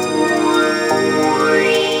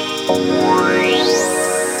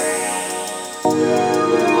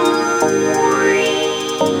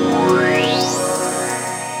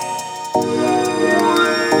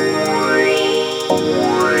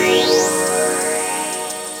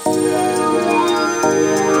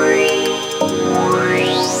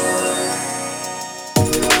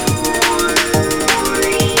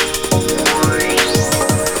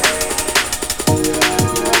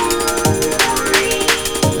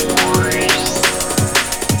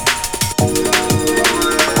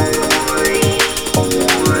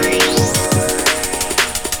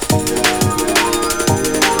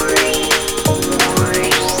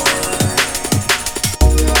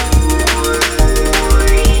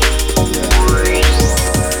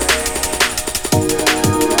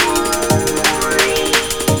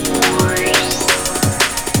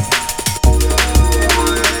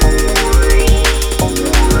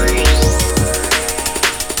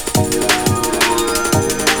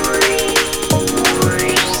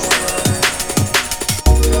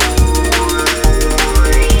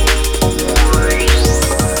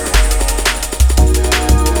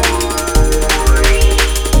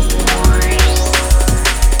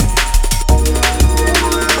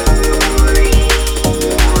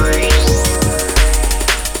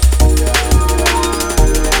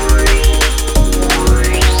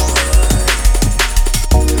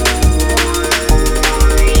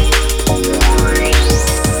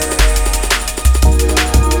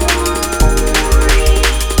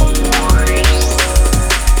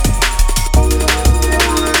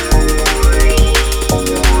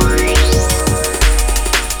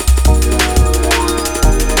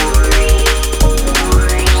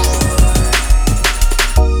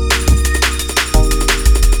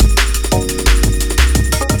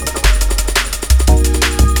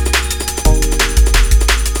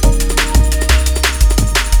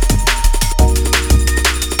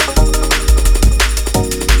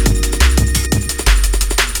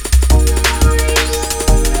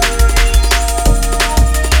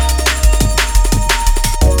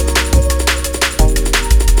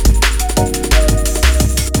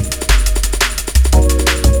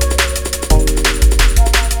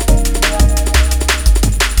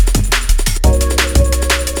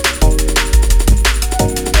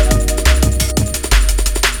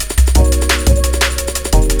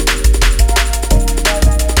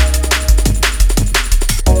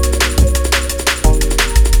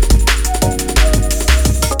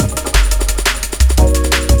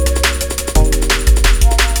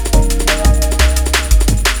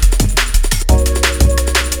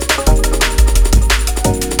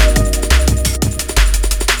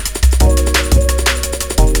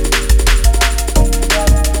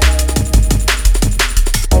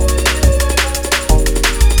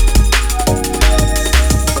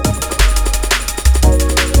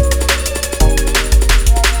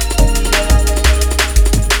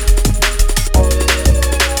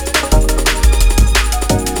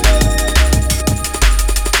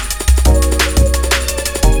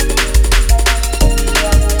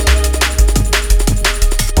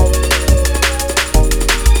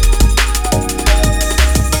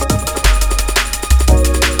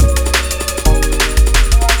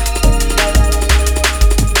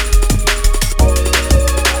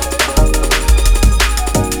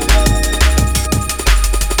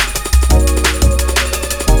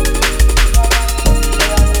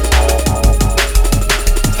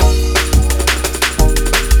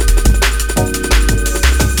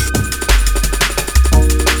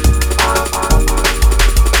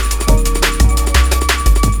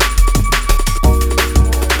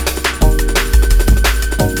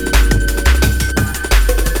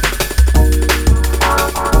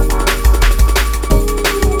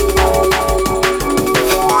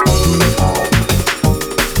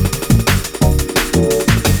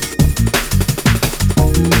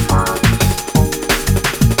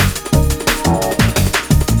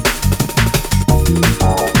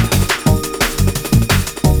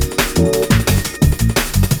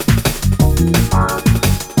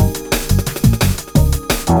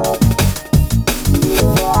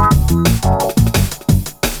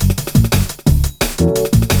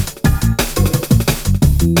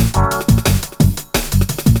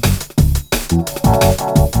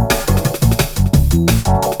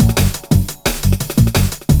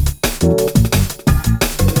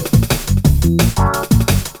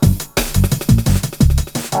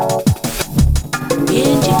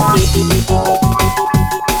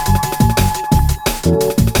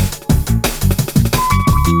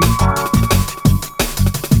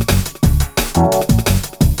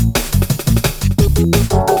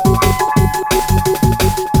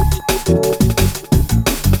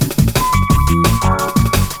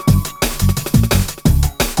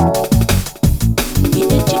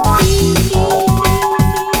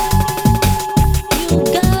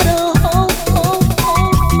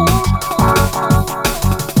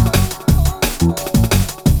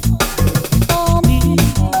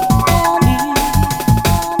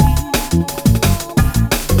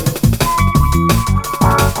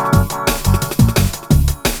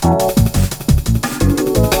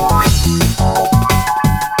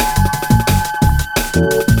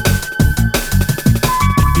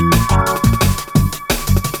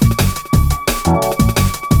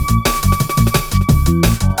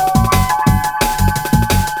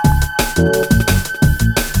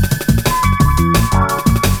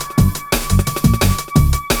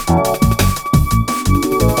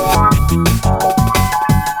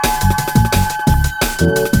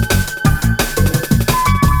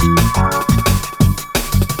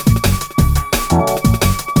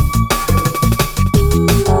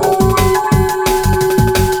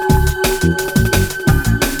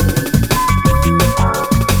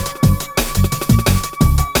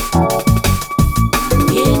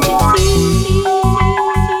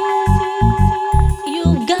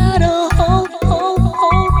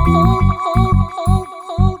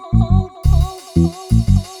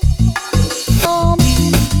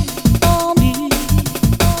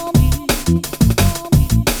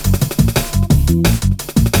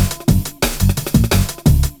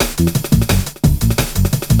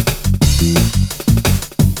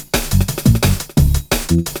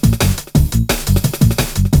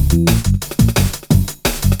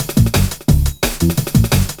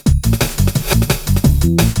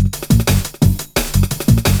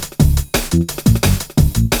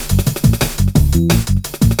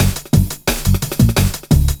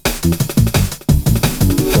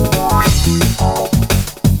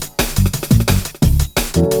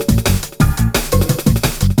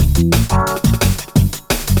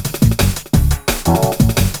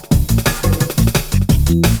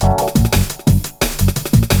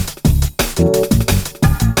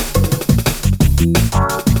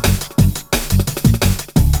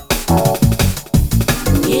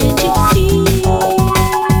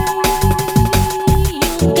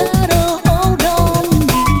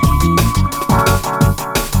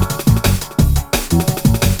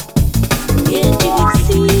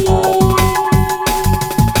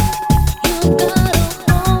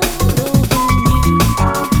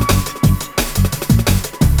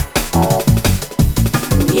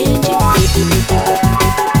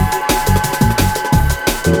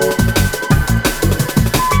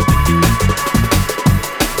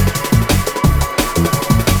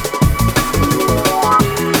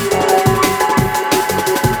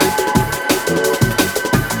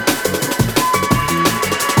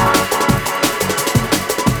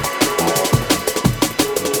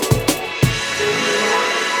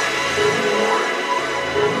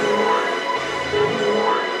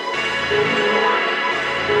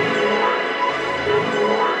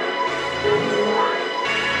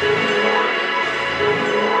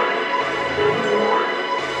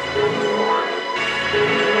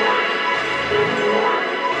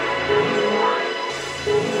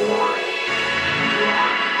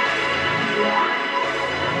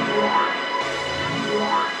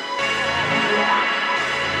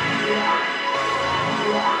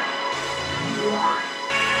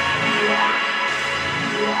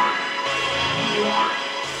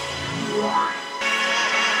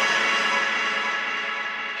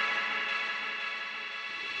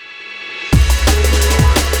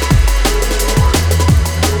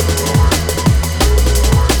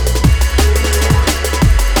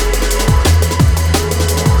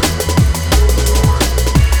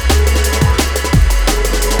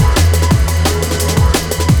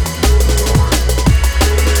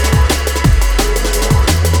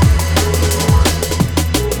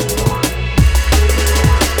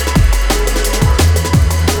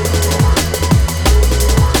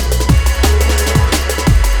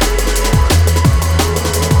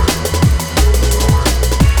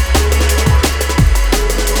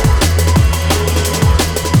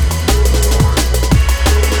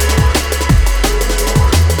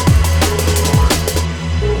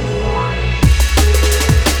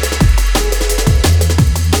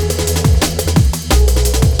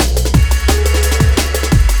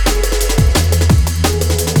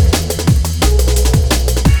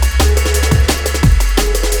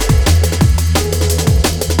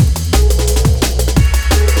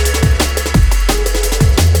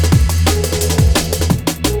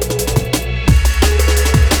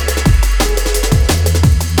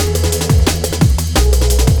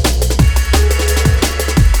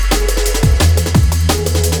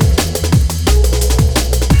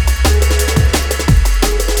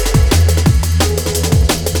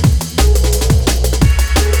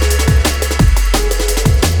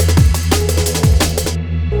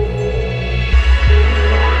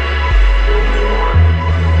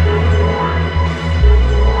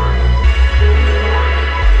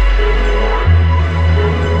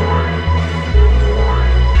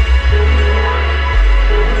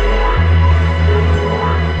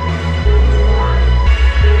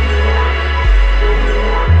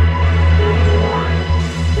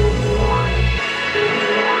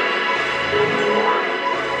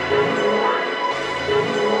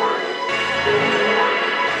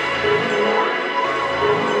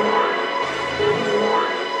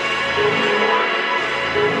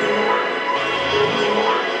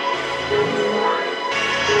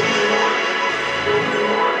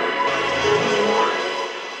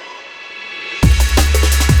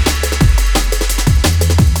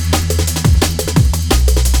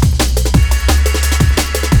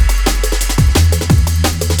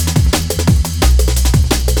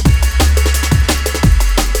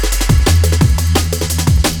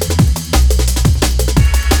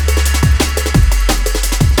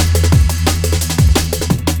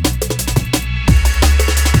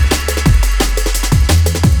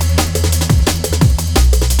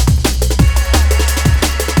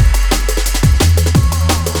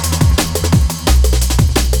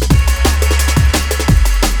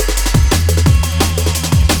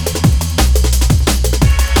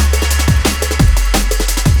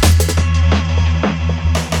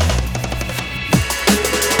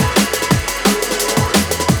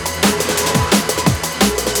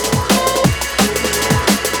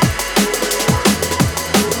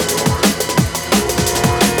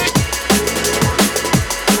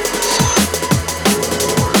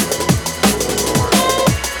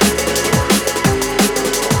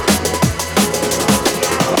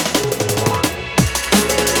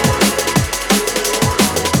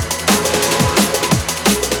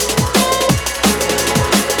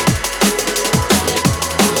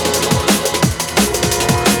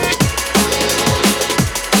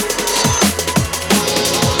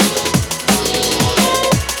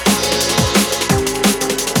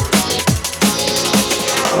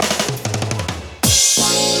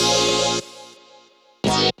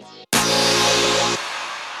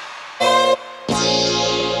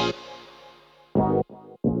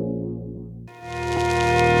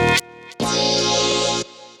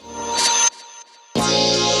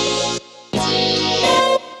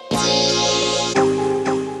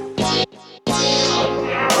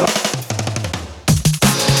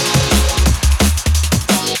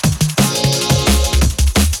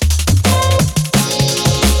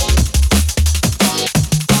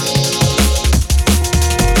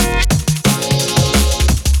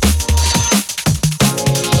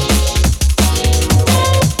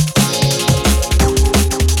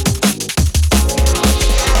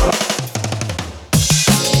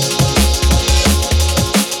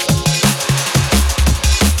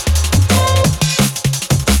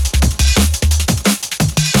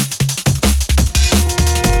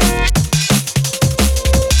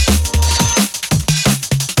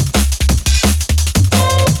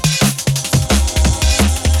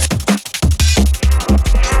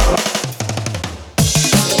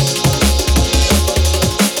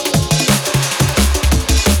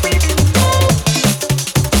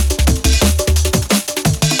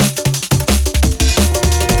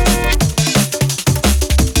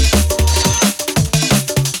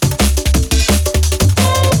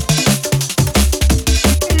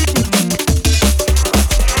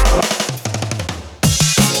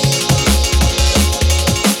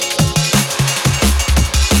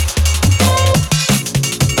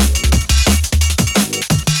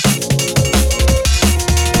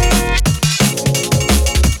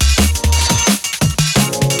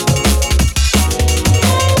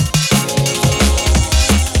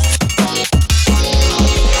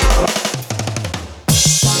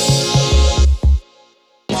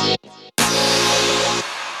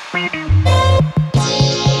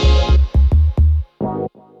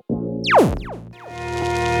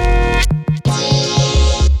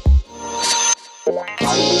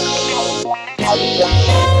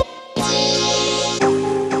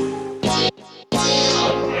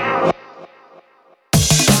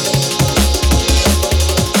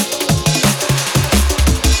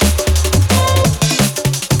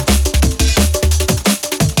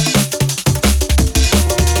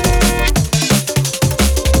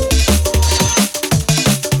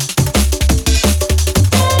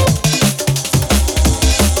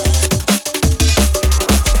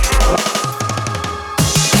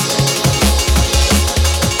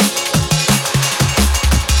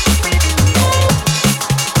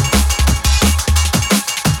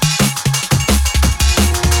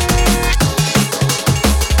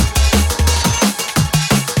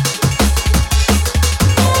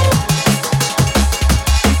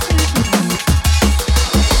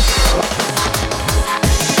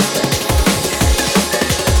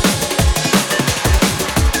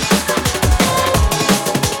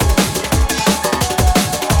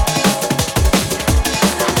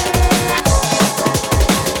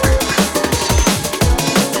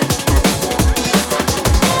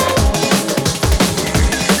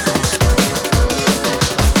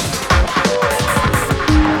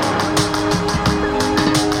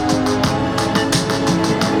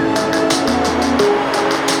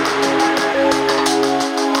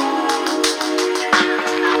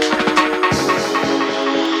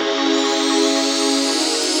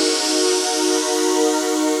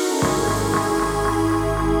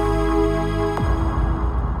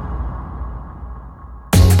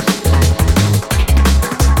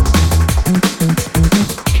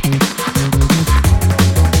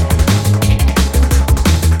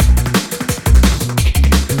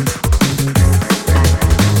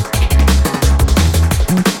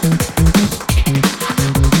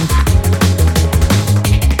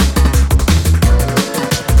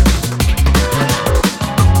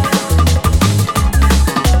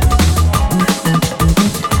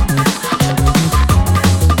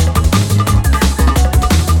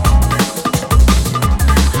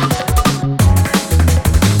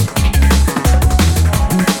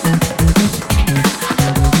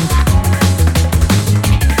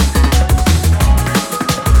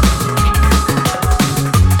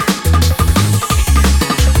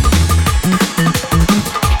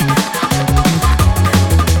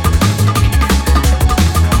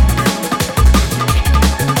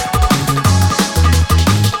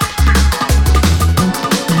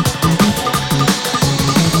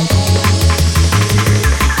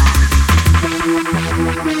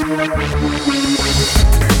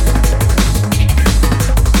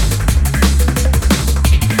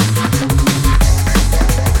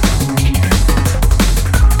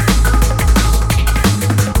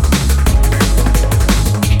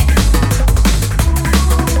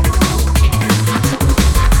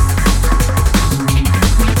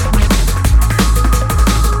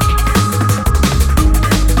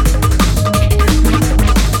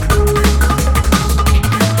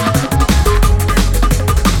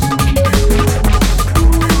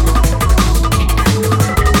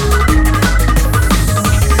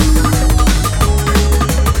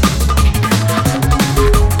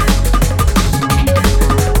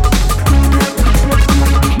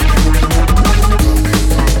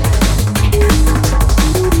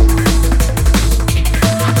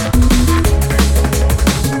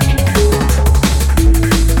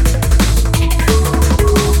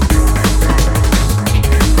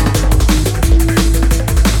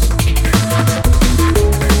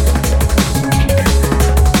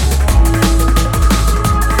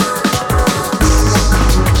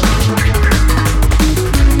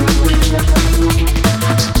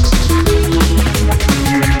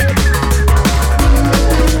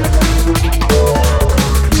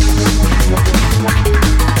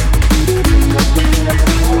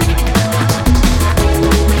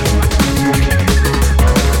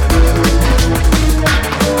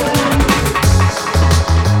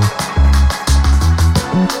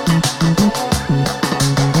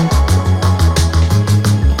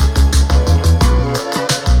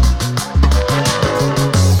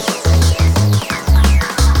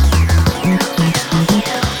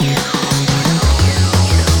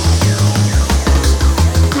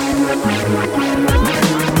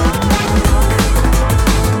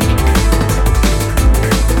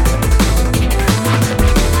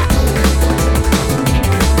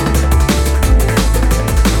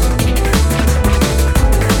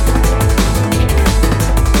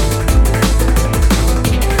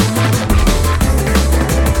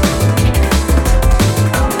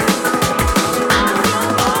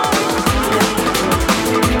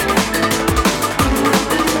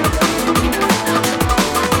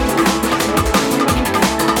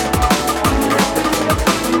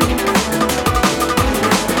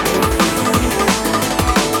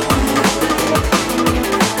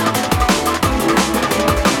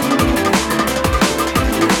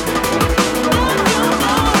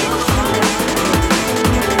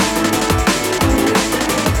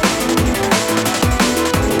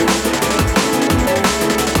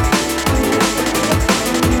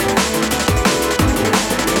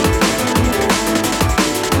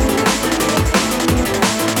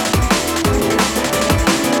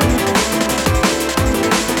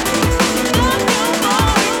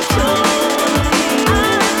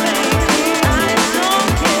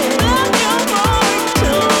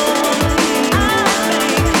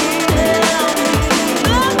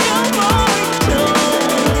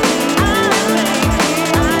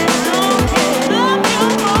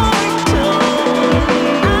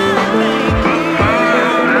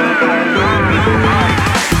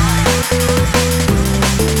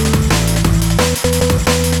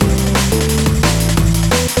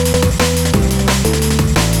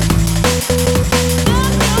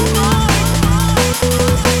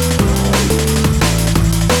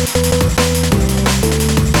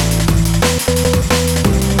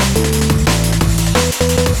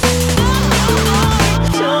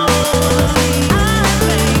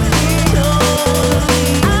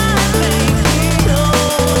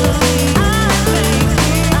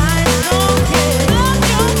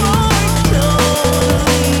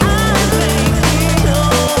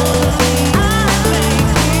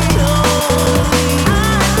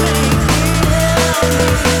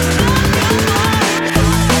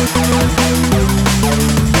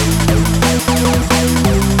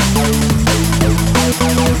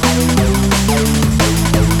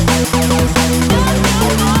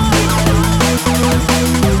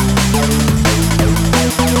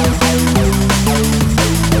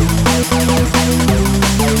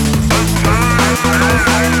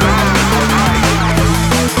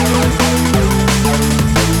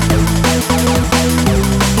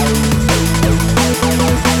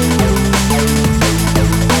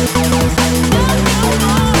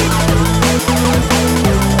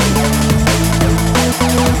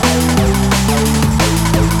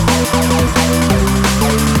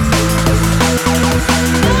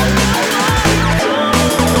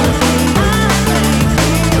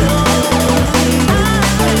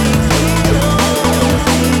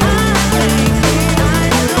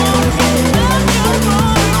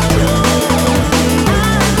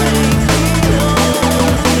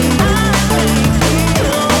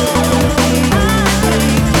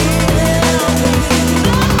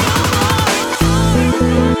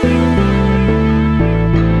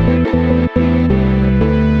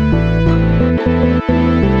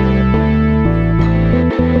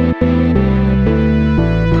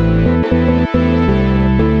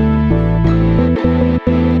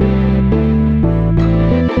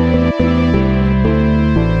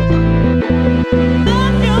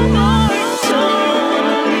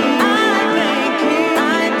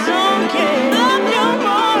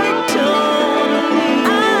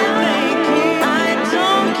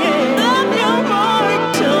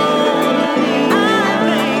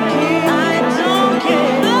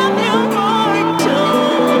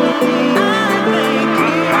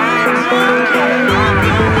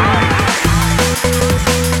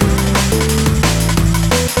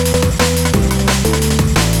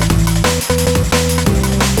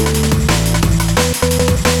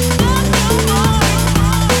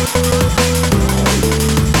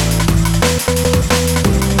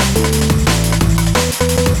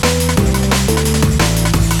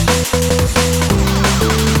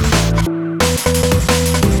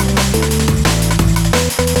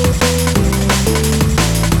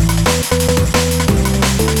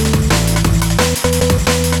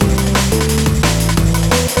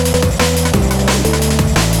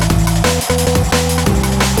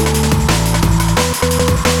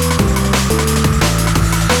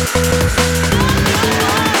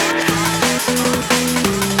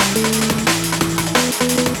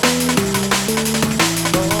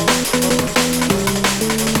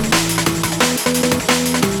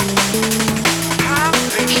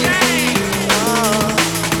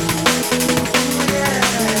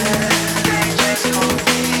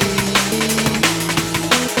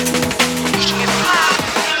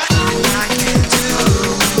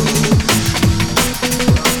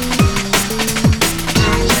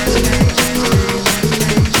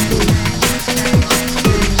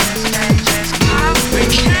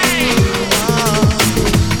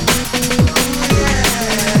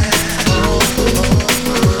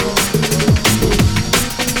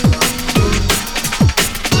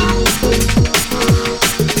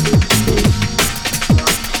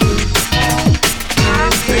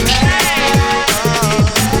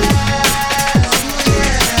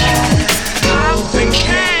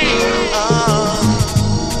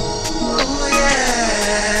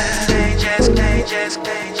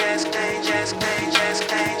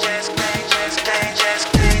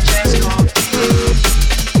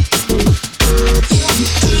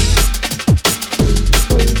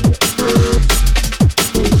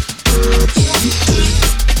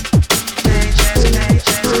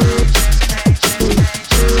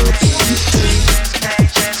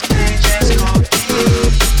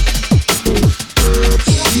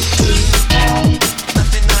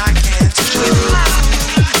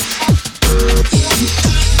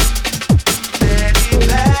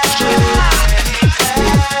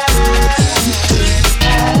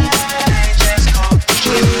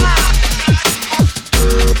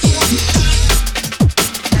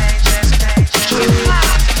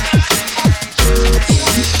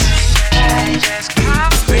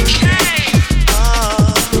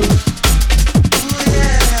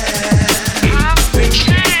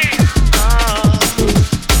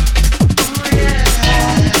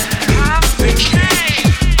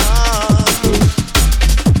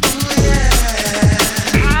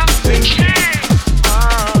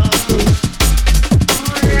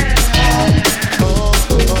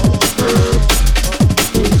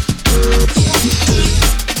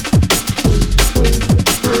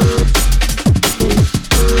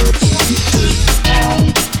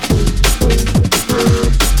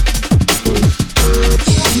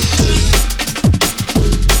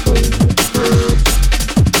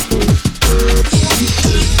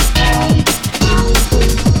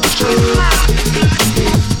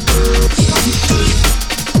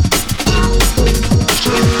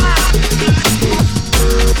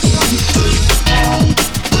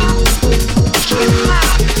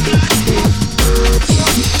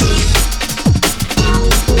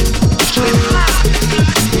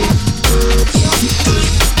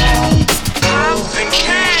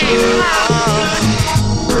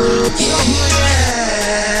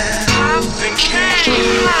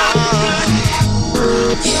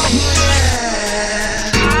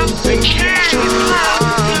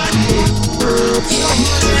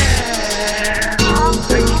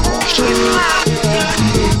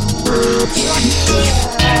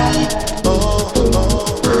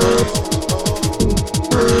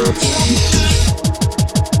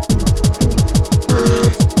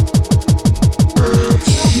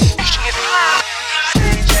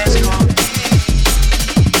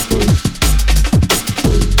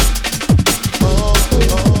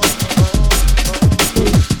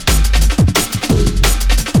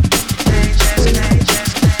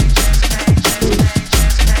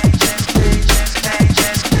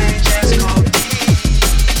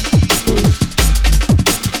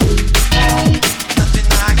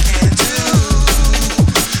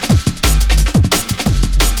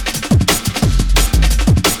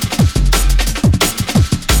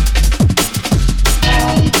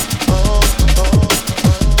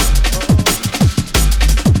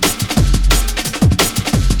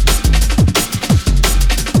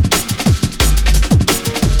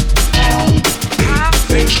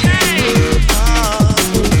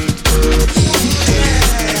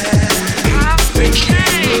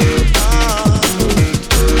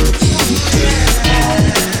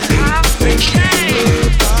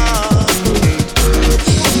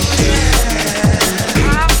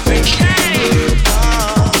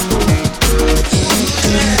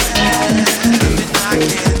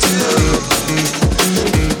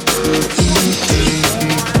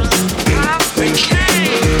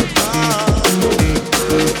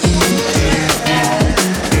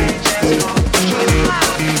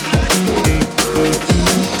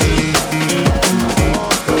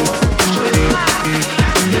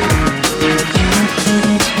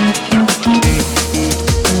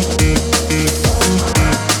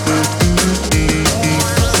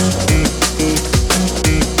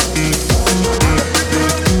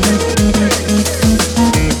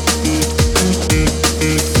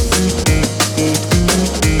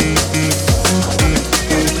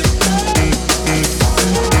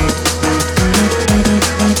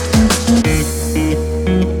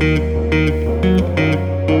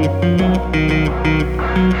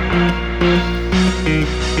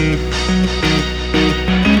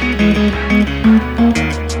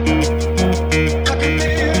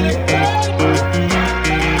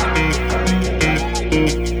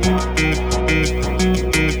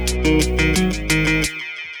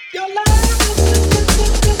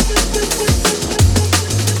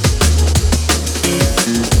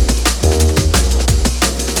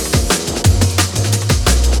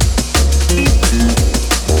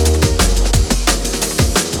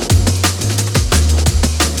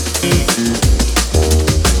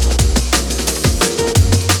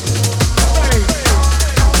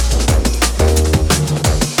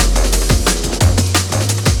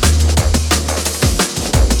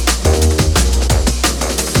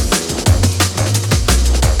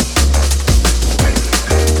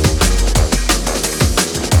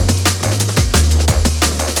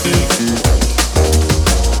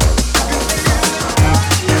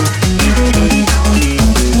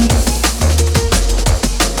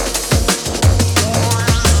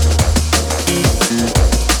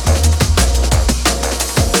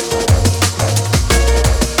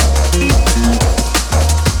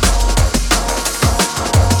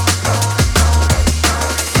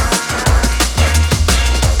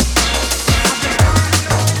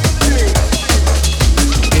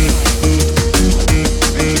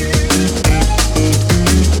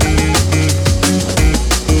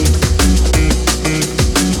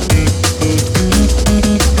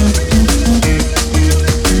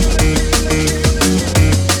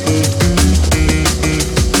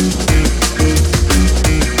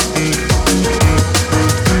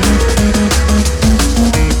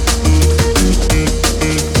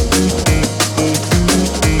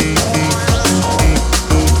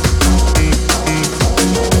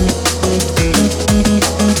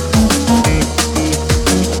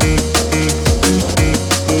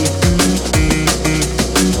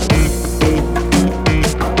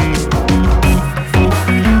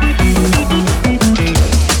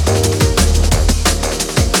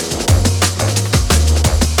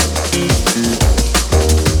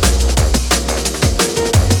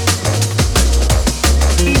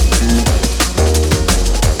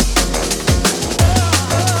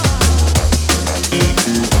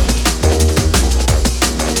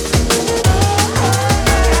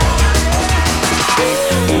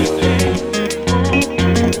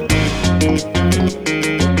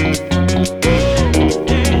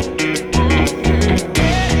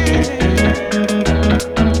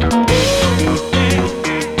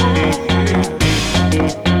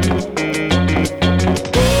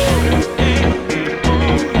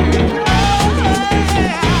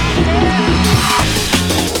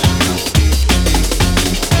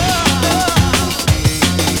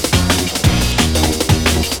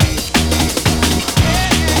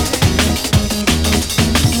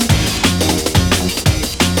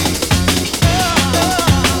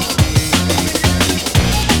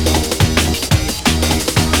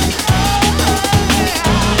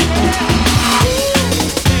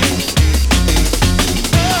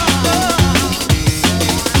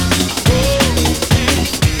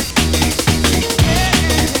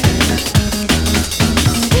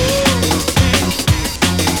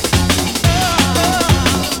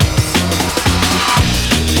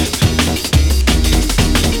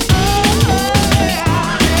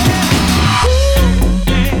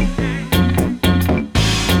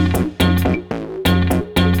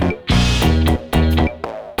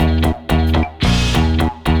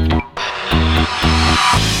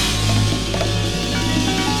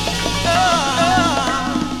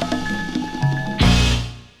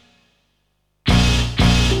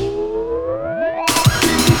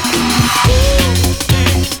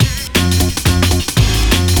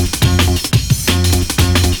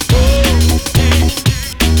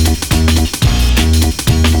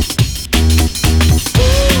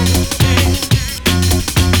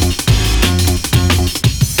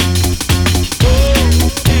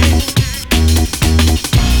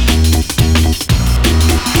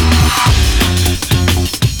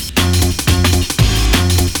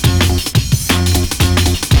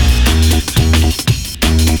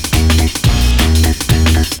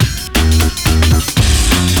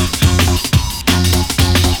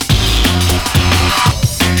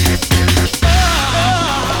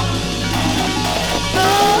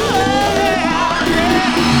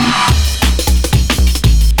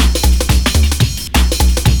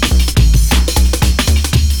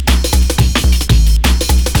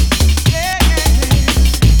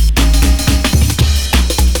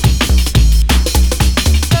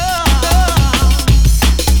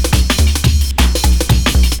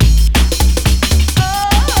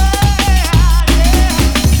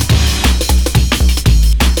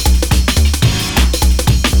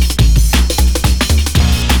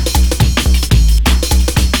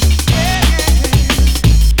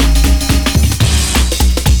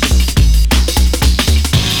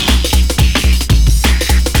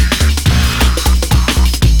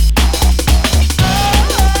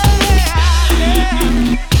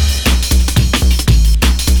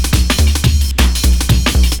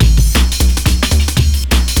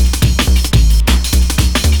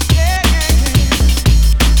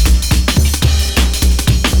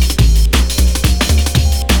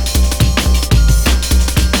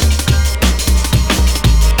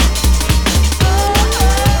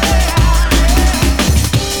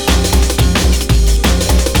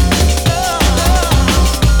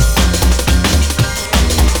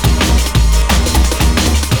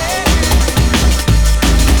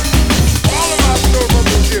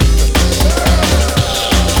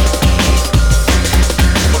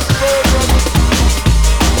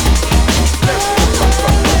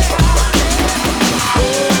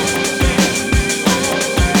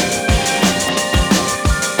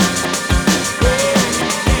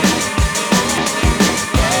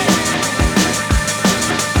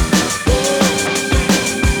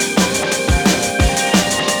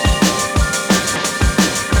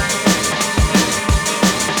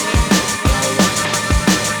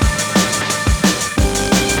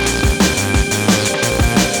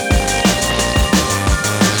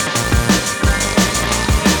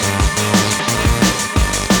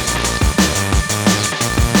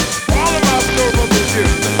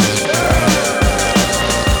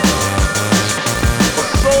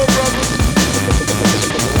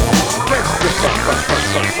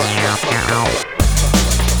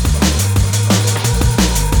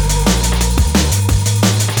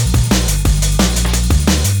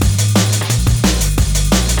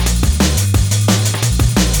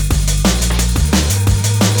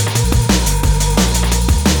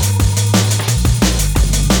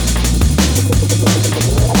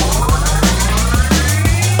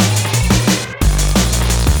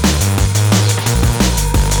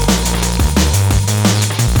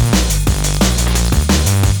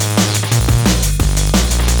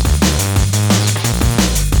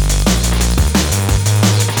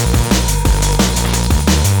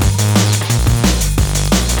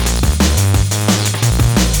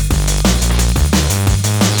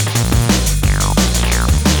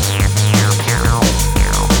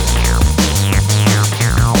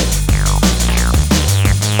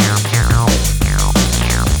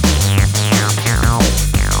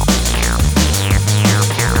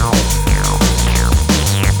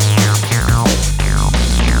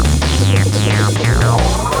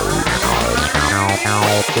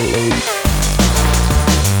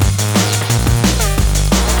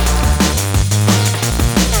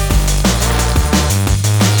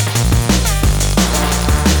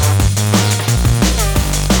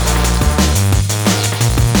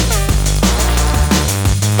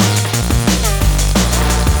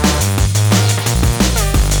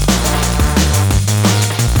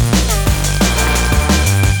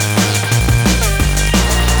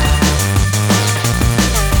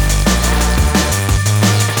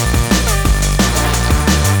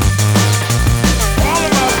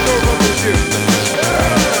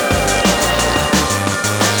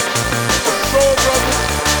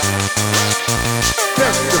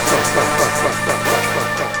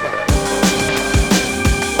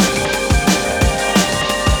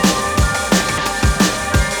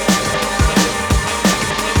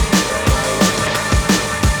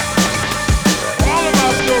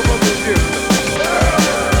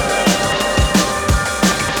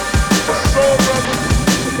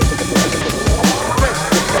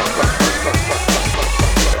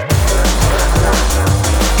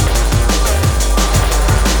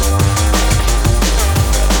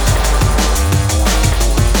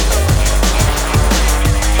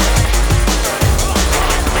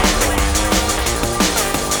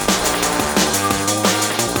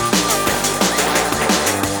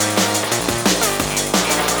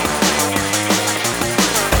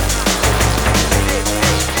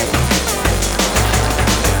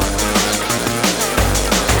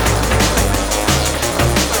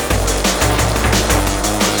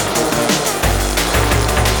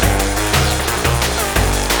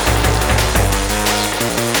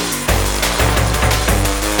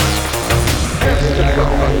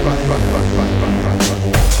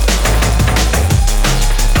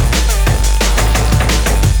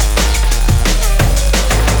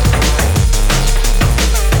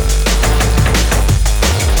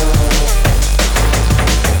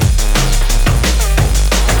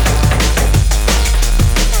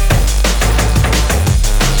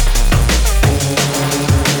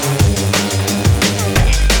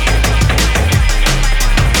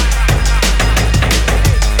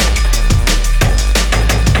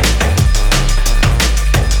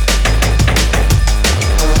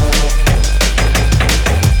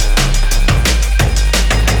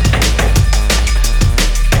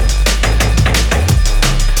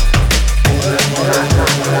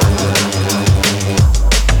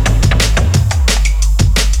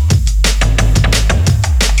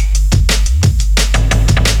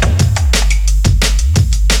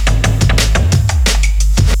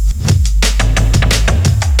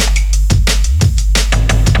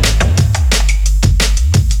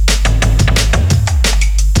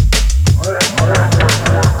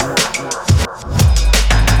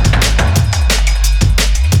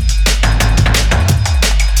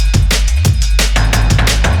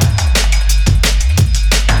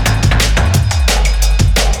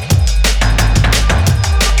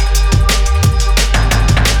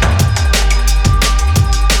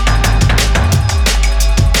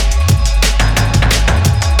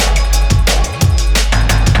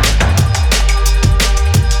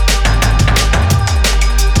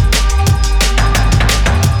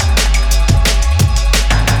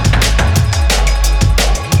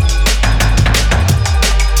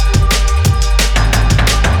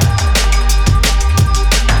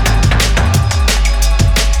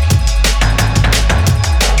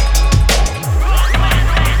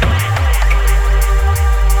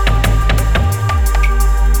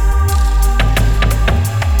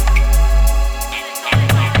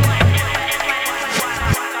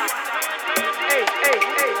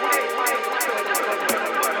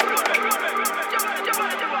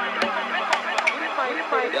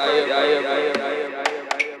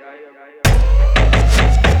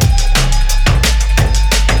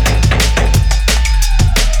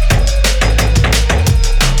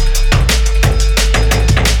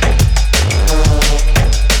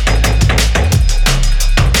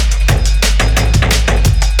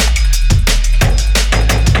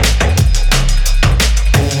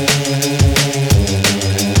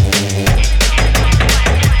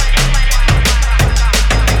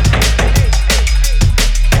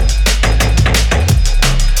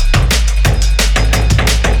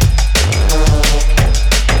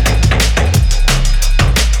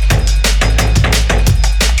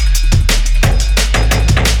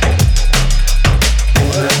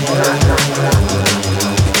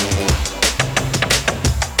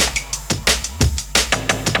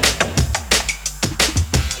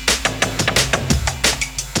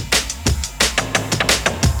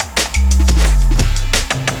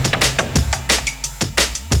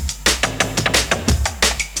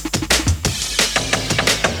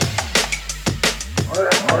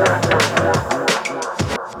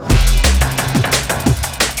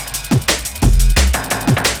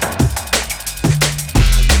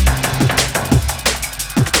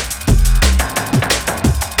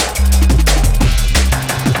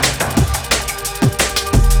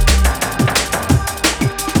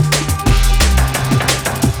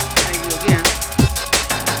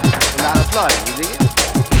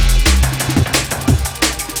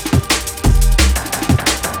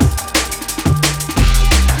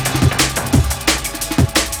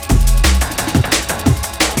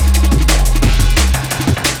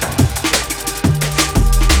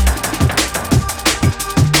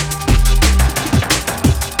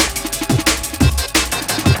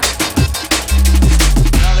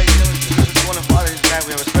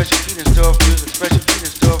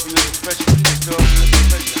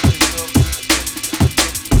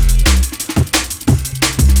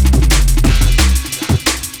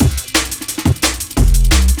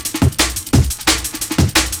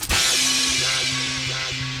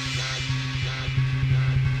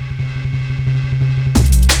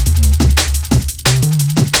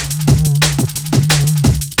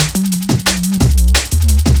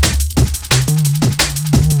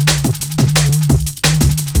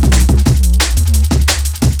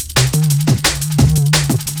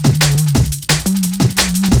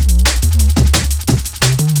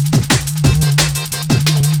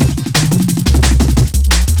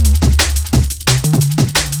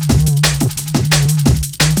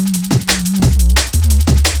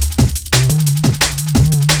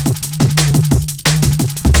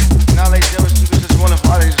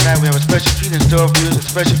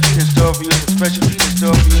 express your feelings, store for you, express your feelings,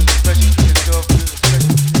 store for you, express your feelings, store for you, express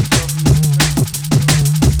your feelings, store for you.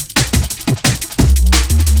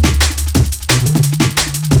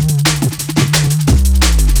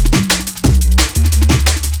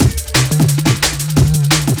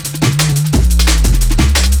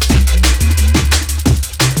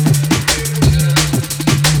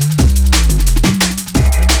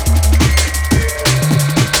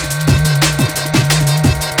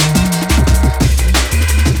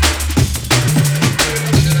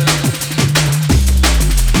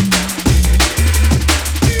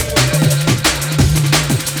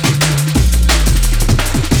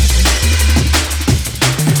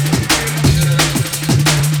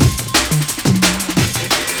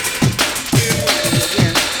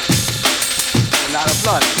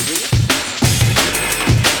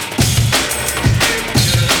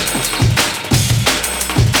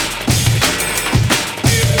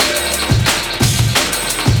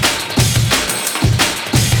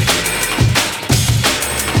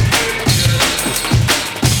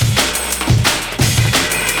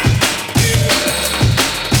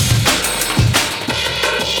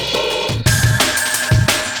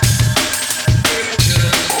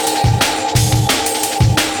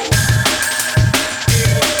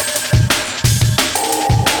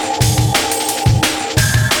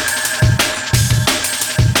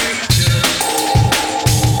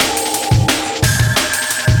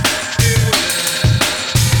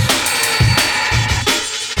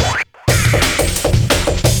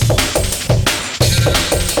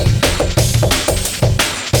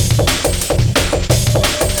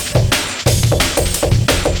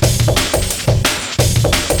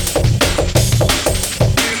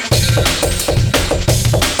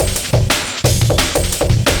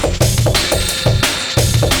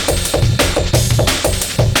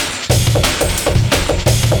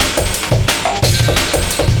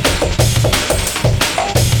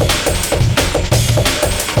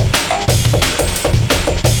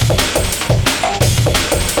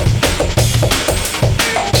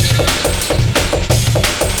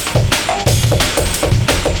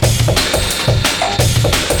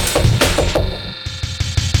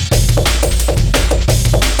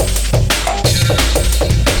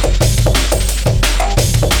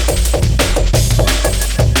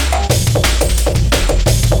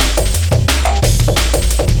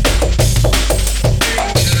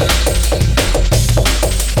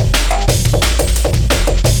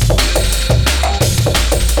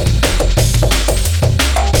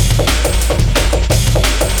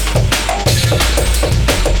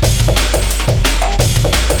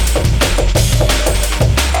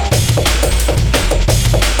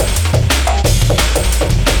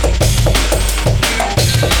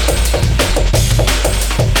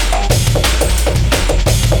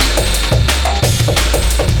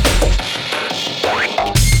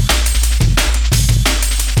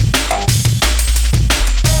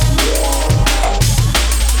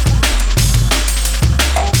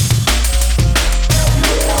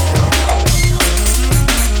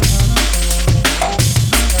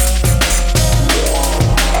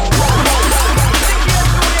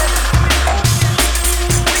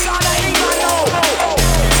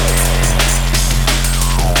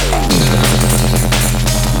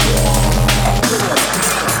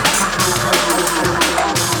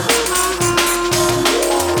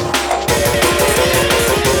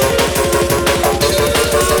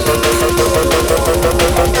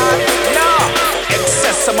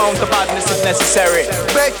 necessary.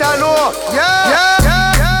 Better know, yeah.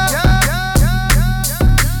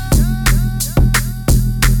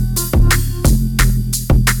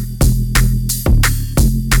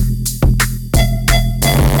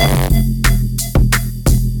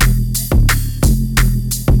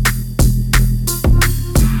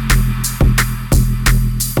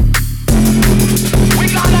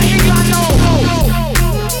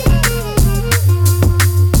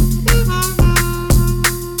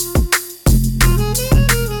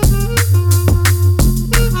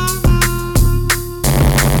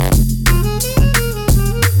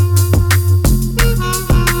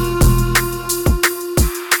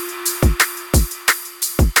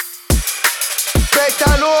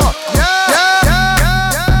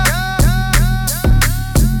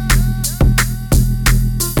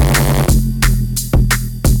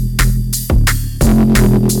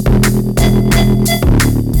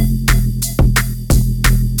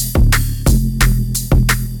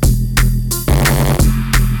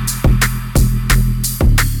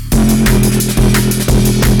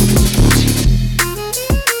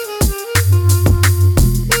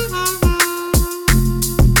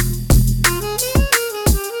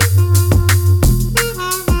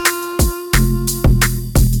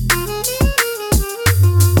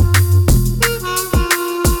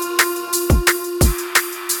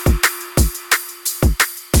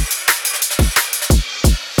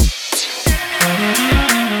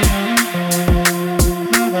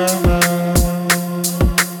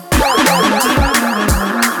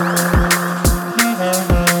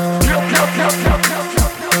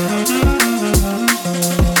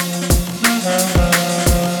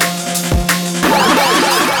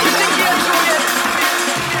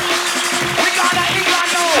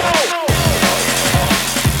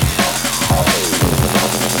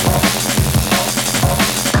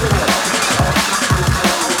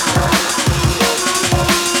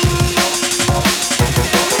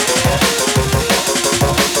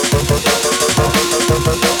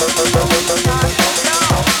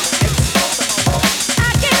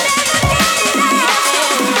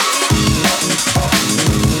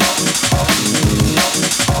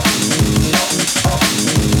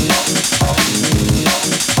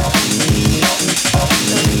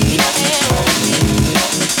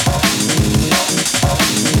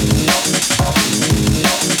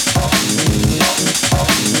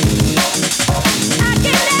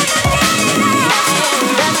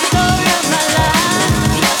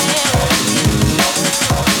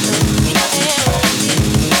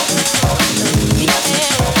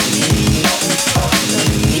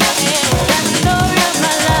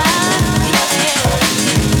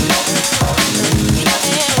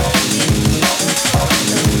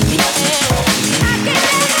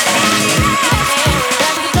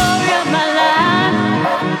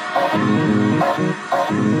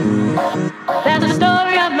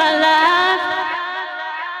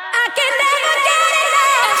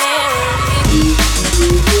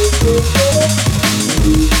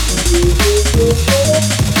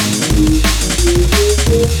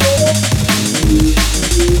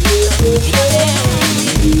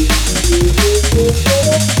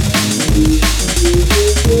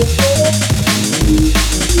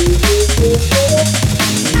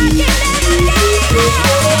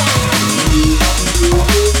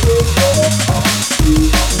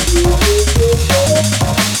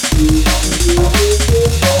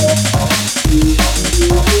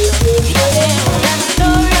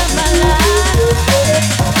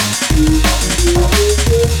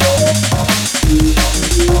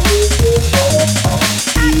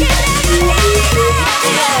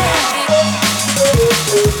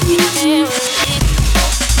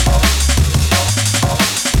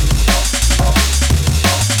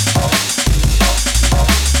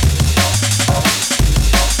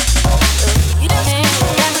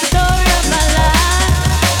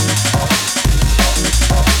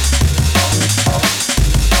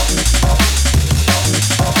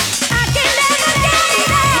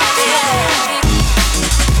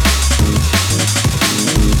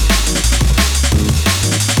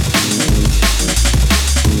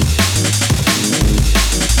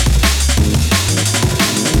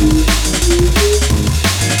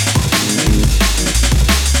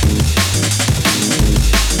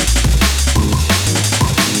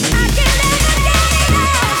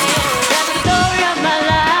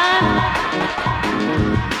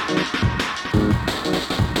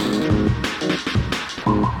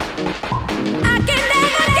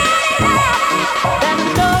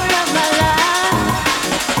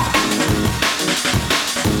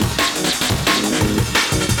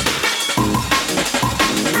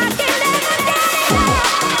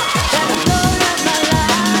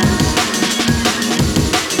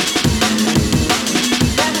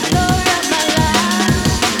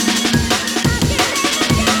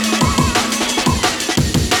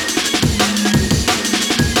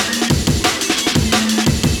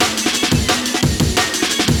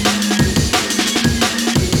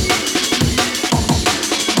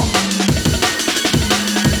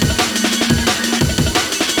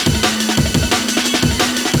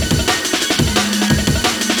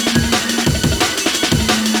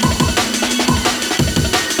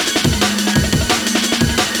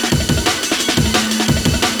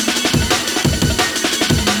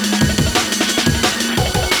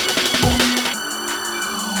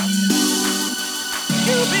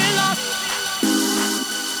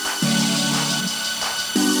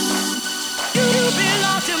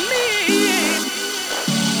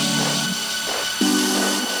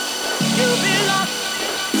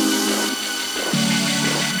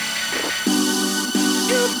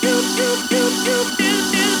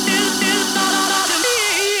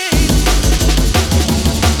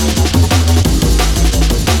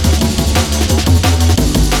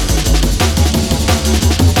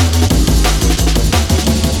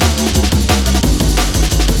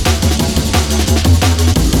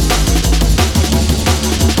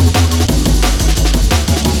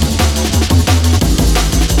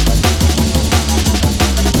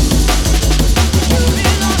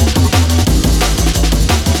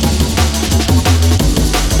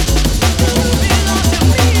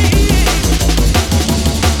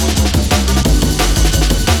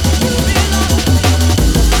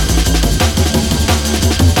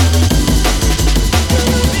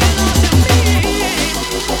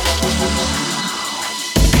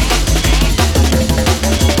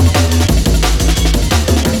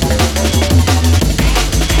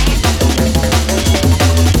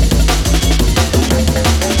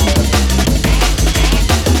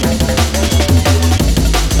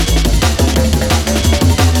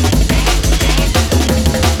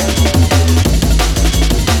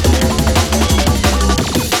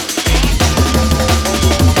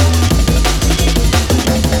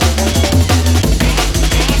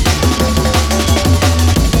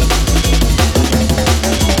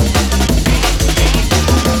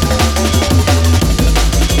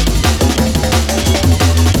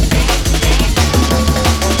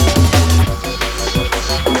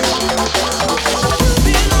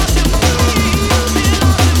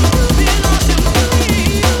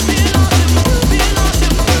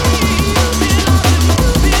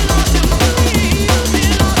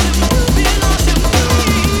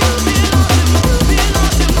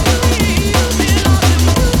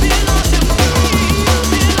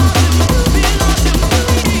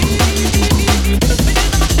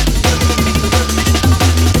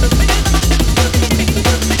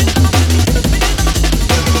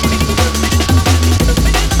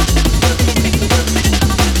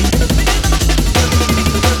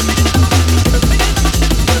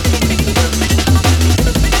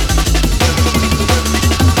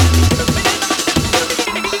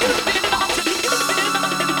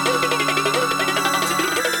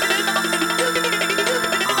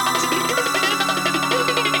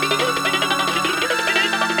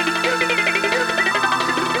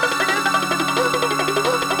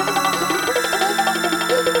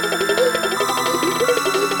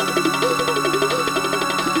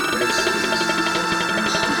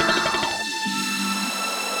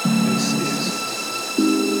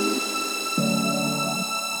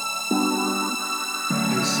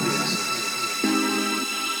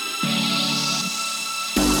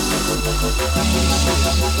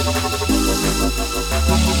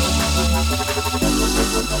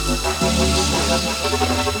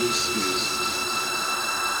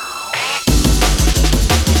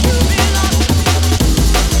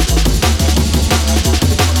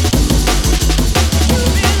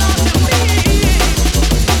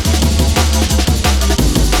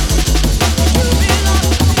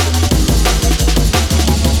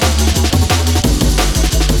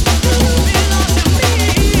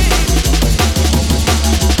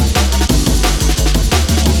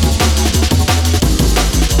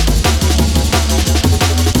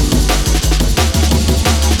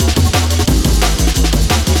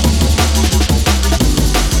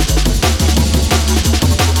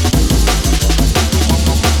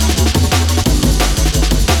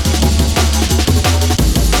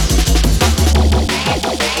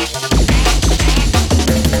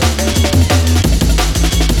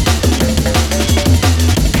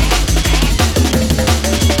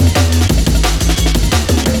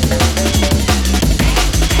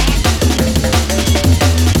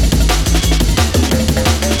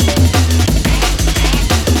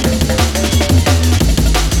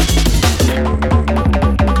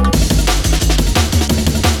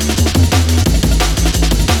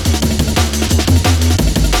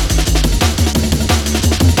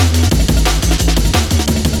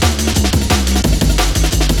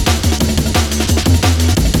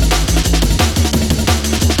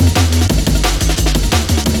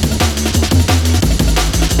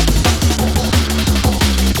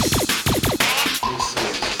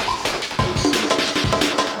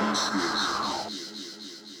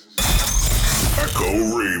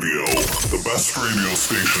 best radio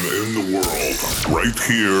station in the world. Right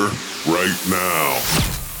here, right now.